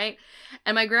fun, right?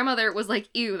 And my grandmother was like,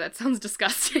 ew, that sounds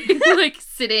disgusting. Like,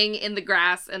 sitting in the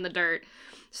grass and the dirt.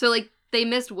 So, like, they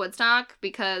missed Woodstock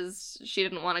because she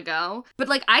didn't want to go. But,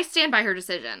 like, I stand by her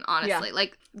decision, honestly. Yeah.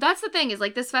 Like, that's the thing is,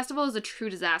 like, this festival is a true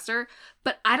disaster,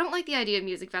 but I don't like the idea of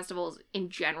music festivals in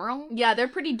general. Yeah, they're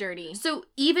pretty dirty. So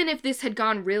even if this had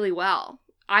gone really well,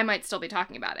 I might still be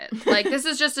talking about it. Like, this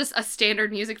is just a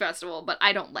standard music festival, but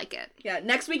I don't like it. Yeah,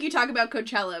 next week you talk about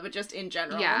Coachella, but just in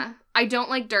general. Yeah. I don't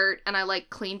like dirt, and I like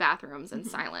clean bathrooms and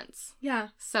silence. Yeah.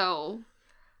 So...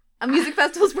 a music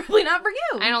festival's probably not for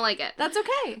you. I don't like it. That's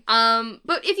okay.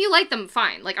 But if you like them,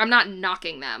 fine. Like, I'm not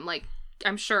knocking them. Like,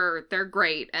 I'm sure they're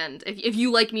great. And if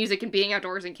you like music and being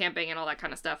outdoors and camping and all that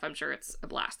kind of stuff, I'm sure it's a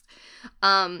blast.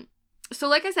 So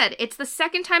like I said, it's the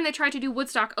second time they tried to do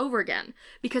Woodstock over again.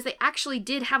 Because they actually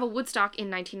did have a Woodstock in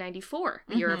 1994,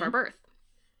 the year of our birth.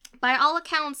 By all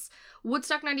accounts,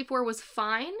 Woodstock 94 was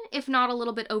fine, if not a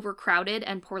little bit overcrowded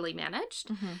and poorly managed.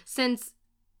 Since...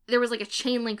 there was, like, a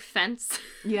chain link fence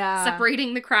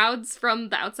separating the crowds from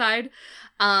the outside,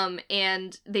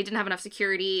 and they didn't have enough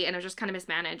security, and it was just kind of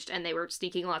mismanaged, and they were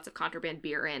sneaking lots of contraband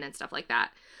beer in and stuff like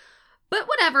that. But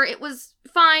whatever, it was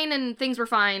fine, and things were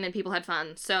fine, and people had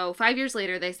fun. So 5 years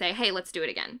later, they say, hey, let's do it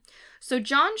again. So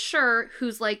John Schur,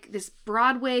 who's, like, this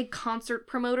Broadway concert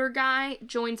promoter guy,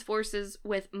 joins forces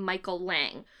with Michael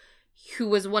Lang, who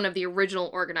was one of the original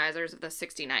organizers of the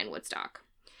 69 Woodstock.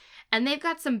 And they've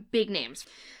got some big names.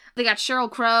 They got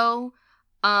Sheryl Crow,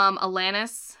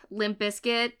 Alanis, Limp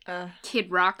Bizkit,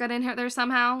 Kid Rock got in there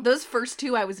somehow. Those first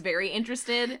two I was very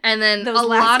interested. And then a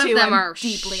lot of them are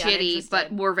shitty,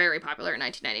 but were very popular in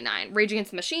 1999. Rage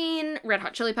Against the Machine, Red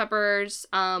Hot Chili Peppers.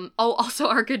 Also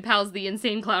our good pals, the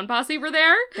Insane Clown Posse, were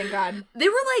there. Thank God. They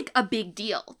were, like, a big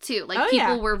deal, too. Like,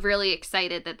 people were really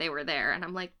excited that they were there. And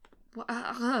I'm like,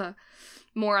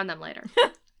 more on them later.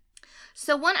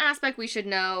 So one aspect we should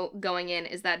know going in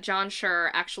is that John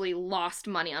Schur actually lost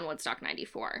money on Woodstock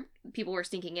 94. People were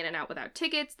sneaking in and out without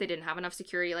tickets, they didn't have enough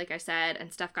security, like I said,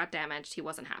 and stuff got damaged. He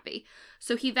wasn't happy.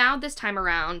 So he vowed this time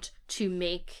around to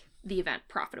make the event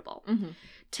profitable.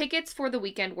 Tickets for the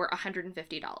weekend were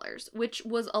 $150, which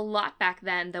was a lot back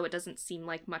then, though it doesn't seem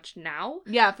like much now.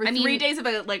 Yeah, for 3 days of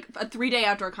a 3-day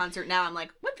outdoor concert now, I'm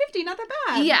like, $150, not that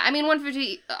bad. Yeah, I mean,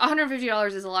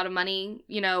 $150 is a lot of money,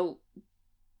 you know,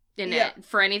 it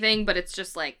for anything, but it's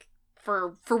just like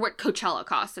for what Coachella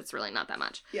costs, it's really not that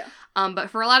much. Yeah.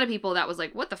 But for a lot of people, that was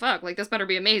like, what the fuck? Like, this better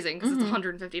be amazing because it's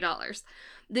 $150.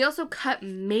 They also cut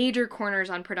major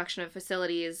corners on production of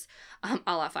facilities, a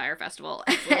la Fyre Festival,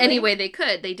 any way they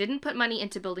could. They didn't put money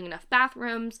into building enough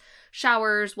bathrooms,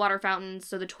 showers, water fountains,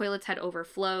 so the toilets had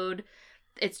overflowed.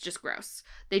 It's just gross.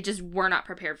 They just were not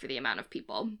prepared for the amount of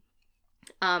people.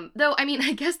 Though, I mean,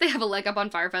 I guess they have a leg up on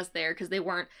Fyre Fest there because they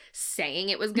weren't saying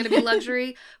it was going to be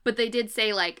luxury, but they did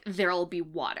say, like, there'll be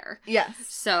water. Yes.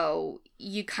 So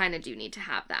you kind of do need to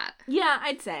have that. Yeah,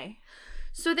 I'd say.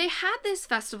 So they had this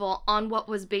festival on what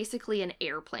was basically an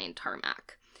airplane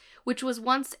tarmac, which was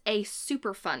once a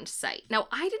Superfund site. Now,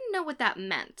 I didn't know what that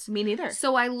meant. Me neither.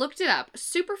 So I looked it up.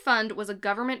 Superfund was a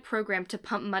government program to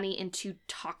pump money into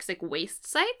toxic waste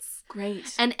sites.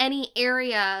 Great. And any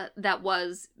area that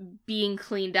was being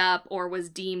cleaned up or was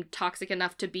deemed toxic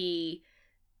enough to be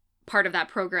part of that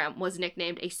program was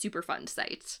nicknamed a Superfund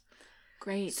site.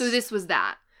 Great. So this was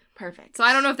that. Perfect. So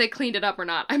I don't know if they cleaned it up or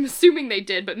not. I'm assuming they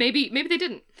did, but maybe they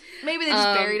didn't. Maybe they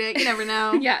just buried it. You never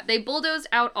know. Yeah, they bulldozed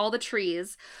out all the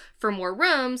trees for more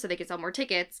room so they could sell more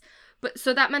tickets. But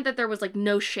so that meant that there was, like,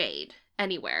 no shade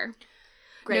anywhere.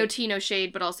 Great. No tea, no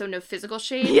shade, but also no physical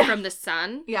shade from the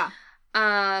sun. Yeah.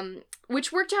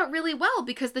 Which worked out really well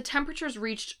because the temperatures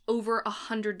reached over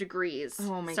 100 degrees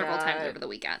several times over the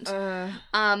weekend.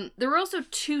 There were also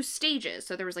 2 stages.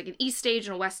 So there was, like, an east stage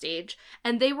and a west stage,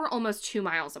 and they were almost 2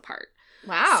 miles apart.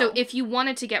 Wow. So if you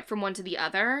wanted to get from one to the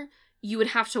other, you would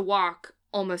have to walk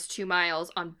almost 2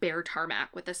 miles on bare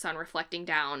tarmac with the sun reflecting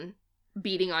down,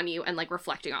 beating on you, and, like,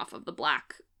 reflecting off of the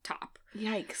black top.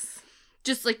 Yikes.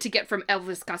 Just, like, to get from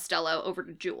Elvis Costello over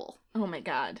to Jewel. Oh my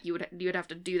God. You would have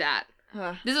to do that.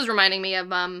 This is reminding me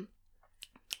of,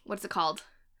 what's it called?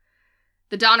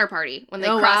 The Donner Party, when they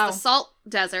crossed the Salt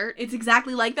Desert. It's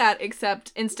exactly like that,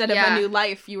 except instead of a new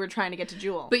life, you were trying to get to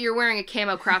Jewel. But you're wearing a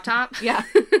camo crop top. Yeah.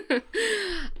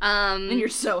 And you're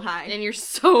so high.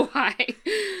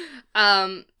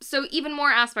 So even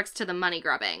more aspects to the money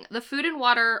grubbing. The food and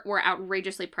water were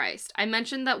outrageously priced. I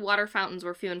mentioned that water fountains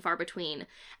were few and far between,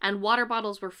 and water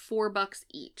bottles were $4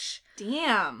 each.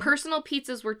 Damn. Personal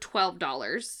pizzas were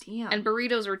 $12. Damn. And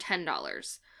burritos were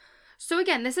 $10. So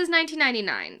again, this is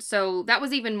 1999, so that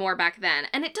was even more back then.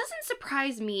 And it doesn't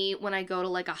surprise me when I go to,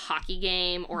 like, a hockey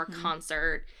game or a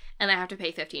concert and I have to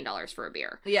pay $15 for a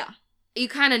beer. Yeah. you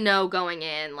kind of know going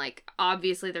in, like,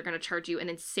 obviously they're going to charge you an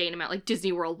insane amount. Like,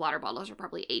 Disney World water bottles are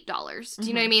probably $8. Do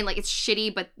you know what I mean? Like, it's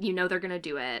shitty, but you know they're going to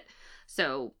do it.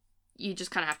 So you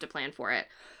just kind of have to plan for it.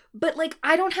 But, like,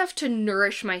 I don't have to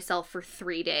nourish myself for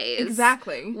 3 days.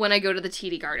 Exactly. When I go to the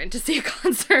TD Garden to see a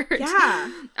concert. Yeah.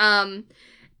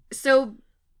 So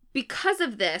because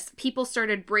of this, people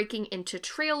started breaking into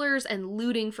trailers and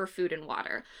looting for food and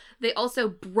water. They also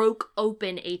broke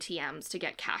open ATMs to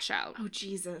get cash out. Oh,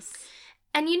 Jesus.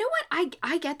 And you know what?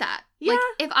 I get that. Yeah. Like,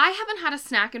 if I haven't had a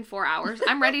snack in 4 hours,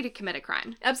 I'm ready to commit a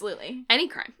crime. Absolutely. Any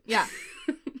crime. Yeah.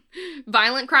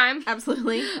 Violent crime.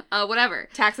 Absolutely. Whatever.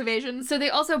 Tax evasion. So they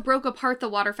also broke apart the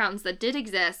water fountains that did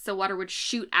exist so water would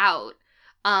shoot out.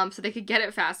 So they could get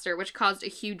it faster, which caused a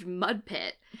huge mud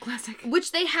pit. Classic.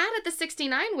 Which they had at the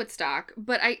 69 Woodstock,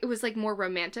 but it was, like, more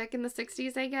romantic in the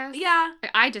 60s, I guess. Yeah.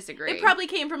 I disagree. It probably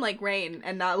came from, like, rain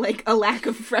and not, like, a lack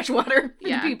of fresh water for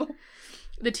the people.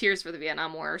 The tears for the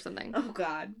Vietnam War or something. Oh,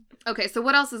 God. Okay, so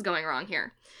what else is going wrong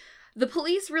here? The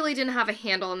police really didn't have a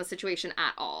handle on the situation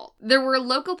at all. There were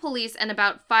local police and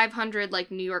about 500,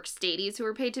 like, New York Stadies who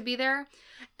were paid to be there.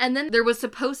 And then there was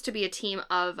supposed to be a team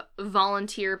of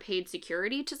volunteer paid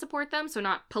security to support them. So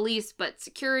not police, but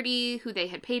security who they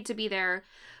had paid to be there.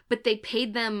 But they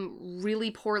paid them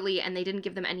really poorly and they didn't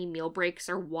give them any meal breaks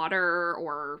or water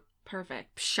or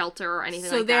perfect shelter or anything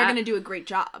like that. So they're going to do a great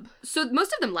job. So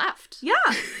most of them left. Yeah.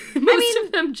 Most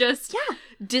of them just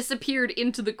disappeared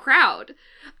into the crowd.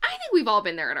 I think we've all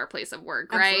been there at our place of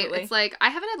work, right? Absolutely. It's like, I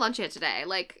haven't had lunch yet today.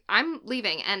 Like, I'm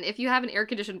leaving, and if you have an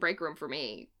air-conditioned break room for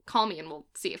me, call me and we'll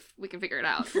see if we can figure it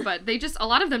out. But a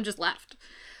lot of them just left.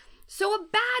 So a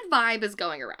bad vibe is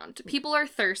going around. People are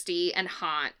thirsty and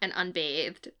hot and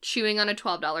unbathed, chewing on a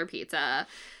 $12 pizza,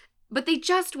 but they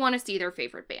just want to see their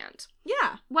favorite band.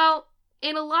 Yeah. Well,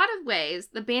 in a lot of ways,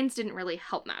 the bands didn't really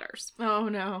help matters. Oh,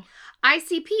 no.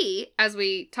 ICP, as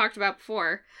we talked about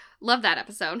before, love that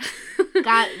episode.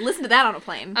 God, listen to that on a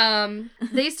plane.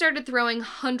 They started throwing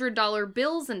 $100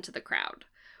 bills into the crowd,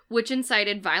 which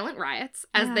incited violent riots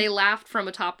as they laughed from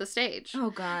atop the stage. Oh,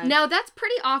 God. Now, that's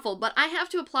pretty awful, but I have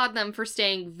to applaud them for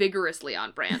staying vigorously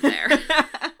on brand there.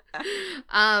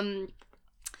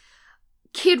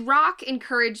 Kid Rock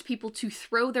encouraged people to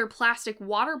throw their plastic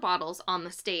water bottles on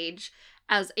the stage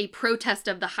as a protest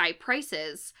of the high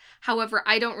prices. However,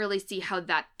 I don't really see how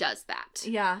that does that.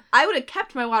 Yeah. I would have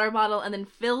kept my water bottle and then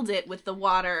filled it with the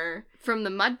water from the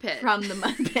mud pit.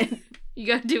 You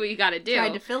gotta do what you gotta do.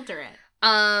 Tried to filter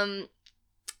it.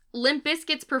 Limp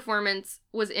Bizkit's performance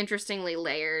was interestingly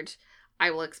layered.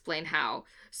 I will explain how.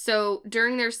 So,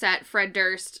 during their set, Fred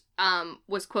Durst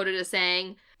was quoted as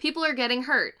saying, "People are getting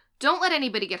hurt. Don't let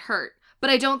anybody get hurt,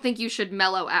 but I don't think you should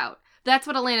mellow out. That's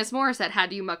what Alanis Morissette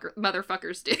had you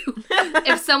motherfuckers do.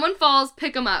 If someone falls,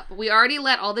 pick them up. We already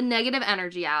let all the negative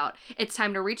energy out. It's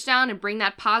time to reach down and bring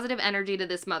that positive energy to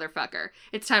this motherfucker.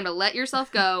 It's time to let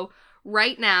yourself go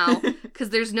right now, because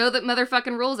there's no that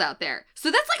motherfucking rules out there." So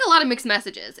that's like a lot of mixed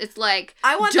messages. It's like,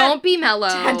 I want don't be mellow.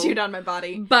 Tattooed on my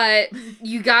body. But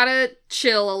you gotta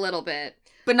chill a little bit.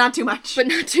 But not too much.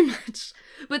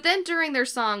 But then during their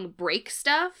song Break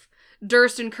Stuff,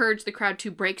 Durst encouraged the crowd to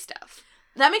break stuff.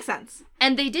 That makes sense.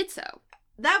 And they did so.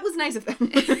 That was nice of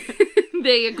them.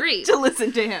 They agreed. To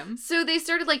listen to him. So they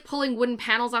started, like, pulling wooden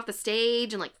panels off the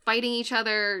stage and, like, fighting each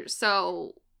other.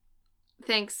 So,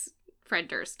 thanks, Fred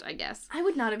Durst, I guess. I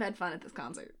would not have had fun at this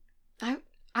concert.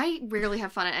 I rarely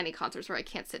have fun at any concerts where I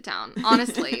can't sit down.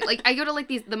 Honestly. Like, I go to, like,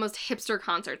 the most hipster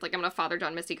concerts. Like, I'm at a Father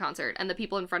John Misty concert, and the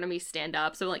people in front of me stand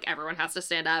up. So, like, everyone has to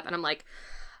stand up. And I'm like,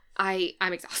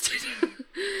 I'm exhausted.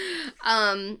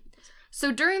 So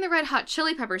during the Red Hot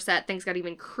Chili Pepper set, things got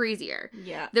even crazier.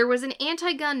 Yeah. There was an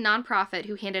anti-gun nonprofit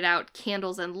who handed out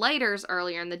candles and lighters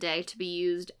earlier in the day to be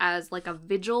used as, like, a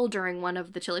vigil during one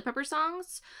of the Chili Pepper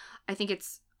songs. I think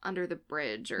it's Under the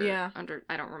Bridge or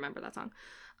I don't remember that song.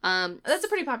 That's a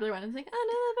pretty popular one. It's like,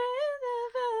 Under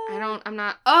the Bridge. I'm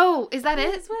not. Oh, is that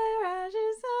it? Where I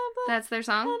That's their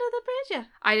song? Under the Bridge, yeah.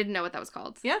 I didn't know what that was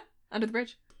called. Yeah, Under the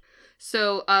Bridge.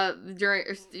 So,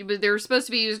 they were supposed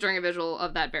to be used during a visual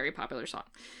of that very popular song,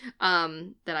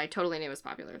 that I totally knew was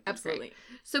popular. Absolutely. Great.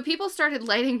 So people started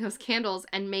lighting those candles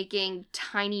and making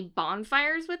tiny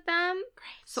bonfires with them.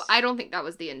 Great. So I don't think that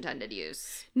was the intended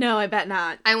use. No, I bet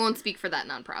not. I won't speak for that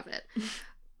nonprofit.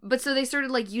 But so they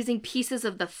started, like, using pieces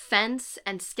of the fence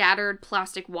and scattered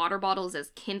plastic water bottles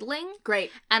as kindling. Great.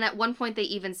 And at one point they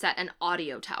even set an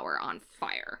audio tower on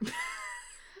fire.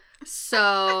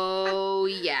 So,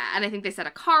 yeah. And I think they set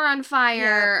a car on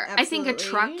fire. Yeah, I think a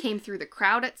truck came through the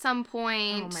crowd at some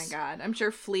point. Oh my god. I'm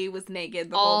sure Flea was naked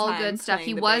the All whole time. All good stuff.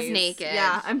 He was naked.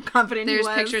 Yeah, I'm confident There's he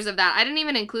was. pictures of that. I didn't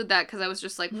even include that because I was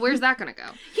just like, where's that going to go?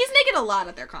 He's naked a lot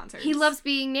at their concerts. He loves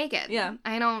being naked. Yeah.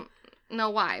 I don't know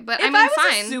why, but if I mean, was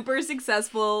fine. a super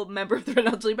successful member of the Red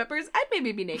Hot Chili Peppers, I'd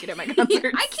maybe be naked at my concerts.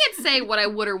 I can't say what I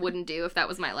would or wouldn't do if that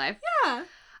was my life. Yeah.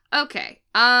 Okay,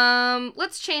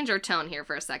 let's change our tone here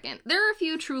for a second. There are a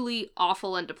few truly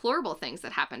awful and deplorable things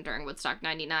that happened during Woodstock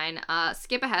 99.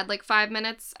 Skip ahead like 5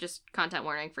 minutes, just content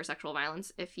warning for sexual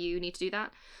violence if you need to do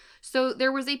that. So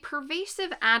there was a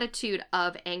pervasive attitude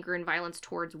of anger and violence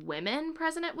towards women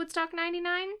present at Woodstock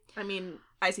 99. I mean,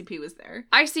 ICP was there.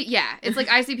 It's like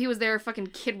ICP was there, fucking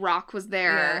Kid Rock was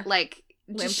there, Yeah. like,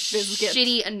 Limp just Bizkit.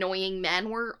 shitty, annoying men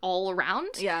were all around.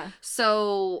 Yeah.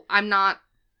 So I'm not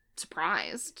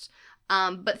surprised.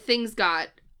 But things got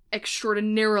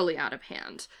extraordinarily out of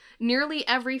hand. Nearly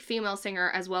every female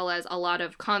singer, as well as a lot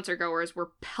of concert goers,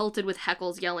 were pelted with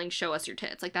heckles yelling, "Show us your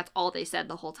tits." Like, that's all they said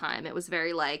the whole time. It was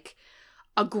very, like,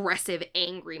 aggressive,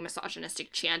 angry,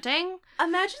 misogynistic chanting.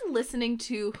 Imagine listening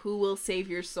to Who Will Save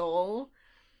Your Soul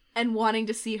and wanting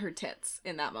to see her tits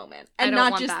in that moment. And I don't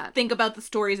not want just that. think about the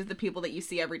stories of the people that you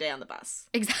see every day on the bus.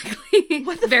 Exactly.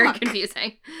 What the Very fuck?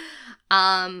 confusing.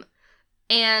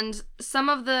 And some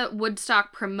of the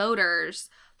Woodstock promoters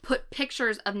put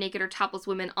pictures of naked or topless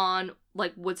women on,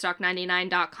 like,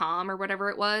 Woodstock99.com or whatever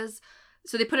it was.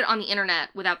 So they put it on the internet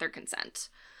without their consent.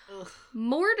 Ugh.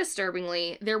 More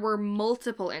disturbingly, there were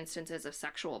multiple instances of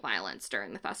sexual violence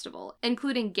during the festival,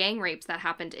 including gang rapes that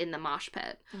happened in the mosh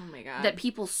pit Oh my god. that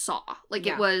people saw. Like,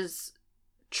 Yeah. it was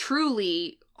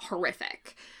truly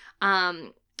horrific.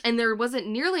 And there wasn't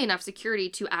nearly enough security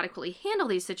to adequately handle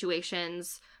these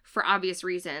situations for obvious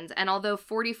reasons. And although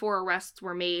 44 arrests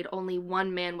were made, only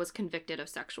one man was convicted of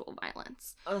sexual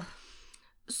violence. Ugh.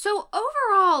 So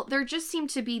overall, there just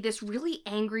seemed to be this really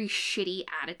angry, shitty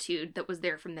attitude that was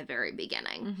there from the very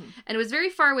beginning. Mm-hmm. And it was very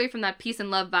far away from that peace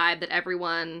and love vibe that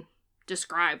everyone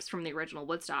describes from the original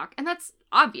Woodstock. And that's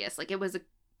obvious. Like, it was a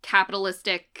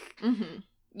capitalistic, Mm-hmm.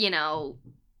 you know,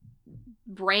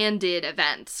 branded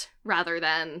event rather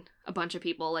than a bunch of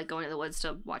people, like, going to the woods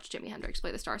to watch Jimi Hendrix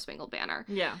play the Star Spangled Banner.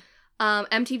 Yeah.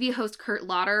 MTV host Kurt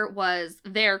Lauder was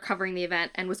there covering the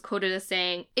event and was quoted as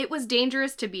saying, "It was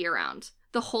dangerous to be around.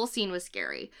 The whole scene was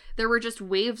scary. There were just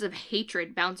waves of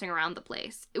hatred bouncing around the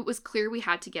place. It was clear we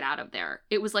had to get out of there.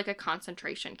 It was like a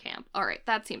concentration camp." All right,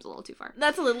 that seems a little too far.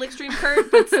 That's a little extreme,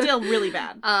 Kurt, but still really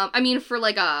bad. I mean, for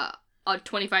like a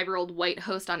 25-year-old white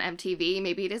host on MTV,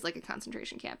 maybe it is like a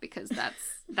concentration camp because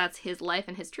that's his life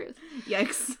and his truth.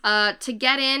 Yikes. To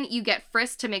get in, you get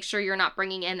frisked to make sure you're not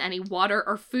bringing in any water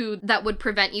or food that would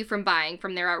prevent you from buying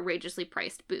from their outrageously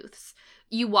priced booths.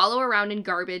 You wallow around in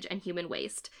garbage and human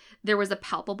waste. There was a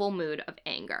palpable mood of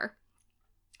anger.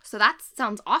 So that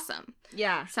sounds awesome.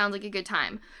 Yeah. Sounds like a good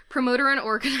time. Promoter and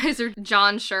organizer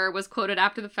John Schur was quoted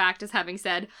after the fact as having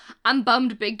said, "I'm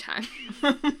bummed big time."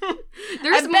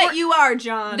 I bet you are,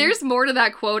 John. There's more to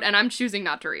that quote, and I'm choosing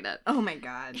not to read it. Oh my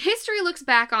god. History looks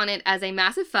back on it as a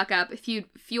massive fuck-up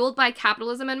fueled by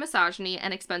capitalism and misogyny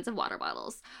and expensive water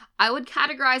bottles. I would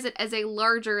categorize it as a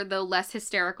larger, though less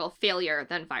hysterical, failure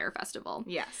than Fyre Festival.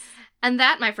 Yes. And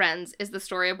that, my friends, is the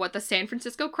story of what the San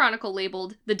Francisco Chronicle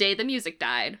labeled "The Day the Music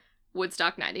Died,"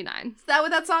 Woodstock 99. Is that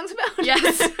what that song's about?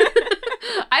 Yes.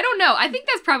 I don't know. I think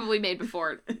that's probably made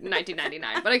before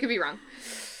 1999, but I could be wrong.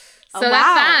 So Oh,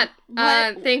 wow. that's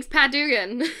that. Thanks, Pat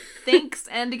Dugan. Thanks,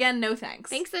 and again, no thanks.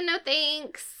 Thanks and no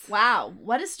thanks. Wow,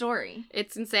 what a story.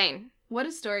 It's insane. What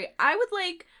a story.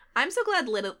 I'm so glad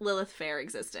Lilith Fair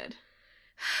existed.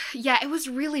 Yeah, it was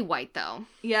really white, though.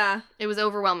 Yeah. It was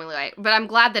overwhelmingly white, but I'm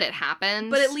glad that it happened.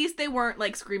 But at least they weren't,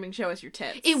 like, screaming, "Show us your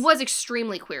tits." It was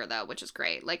extremely queer, though, which is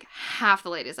great. Like, half the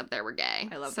ladies up there were gay.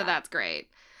 I love so that. that's great.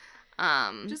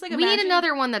 Just, like, we need imagine-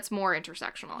 another one that's more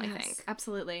intersectional, Yes, I think.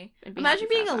 absolutely. I'd be Imagine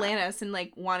happy being for that. Alanis and,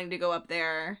 like, wanting to go up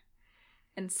there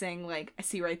and sing, like, "I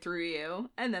see right through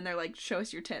you," and then they're like, "Show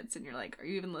us your tits," and you're like, "Are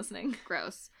you even listening?"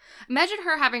 Gross. Imagine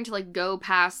her having to, like, go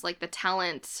past, like, the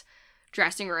talent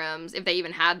dressing rooms, if they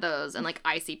even had those, and, like,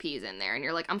 ICPs in there, and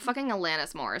you're like, "I'm fucking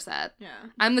Alanis Morissette. Yeah.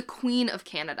 I'm the queen of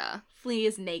Canada." Flea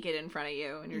is naked in front of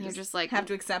you, and you're just like, have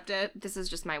to accept it. "This is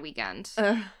just my weekend."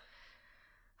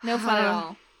 No fun at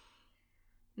all.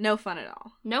 No fun at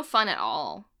all. No fun at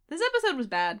all. This episode was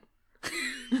bad.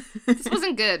 This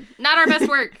wasn't good. Not our best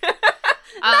work.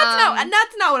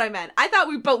 That's not what I meant. I thought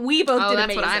we both did that's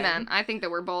amazing. what I meant. I think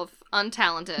that we're both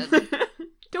untalented.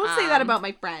 Don't say that about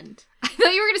my friend. I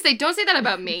thought you were going to say, don't say that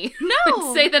about me.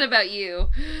 No. Say that about you.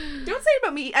 Don't say it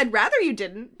about me. I'd rather you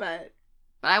didn't, but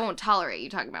But I won't tolerate you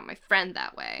talking about my friend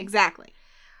that way. Exactly.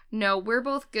 No, we're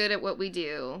both good at what we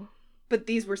do. But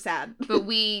these were sad. But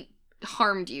we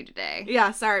harmed you today.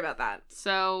 Yeah, sorry about that.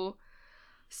 So,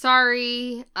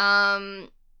 sorry.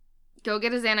 Go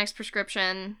get a Xanax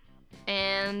prescription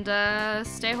and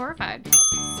stay horrified.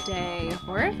 Stay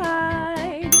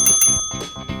horrified.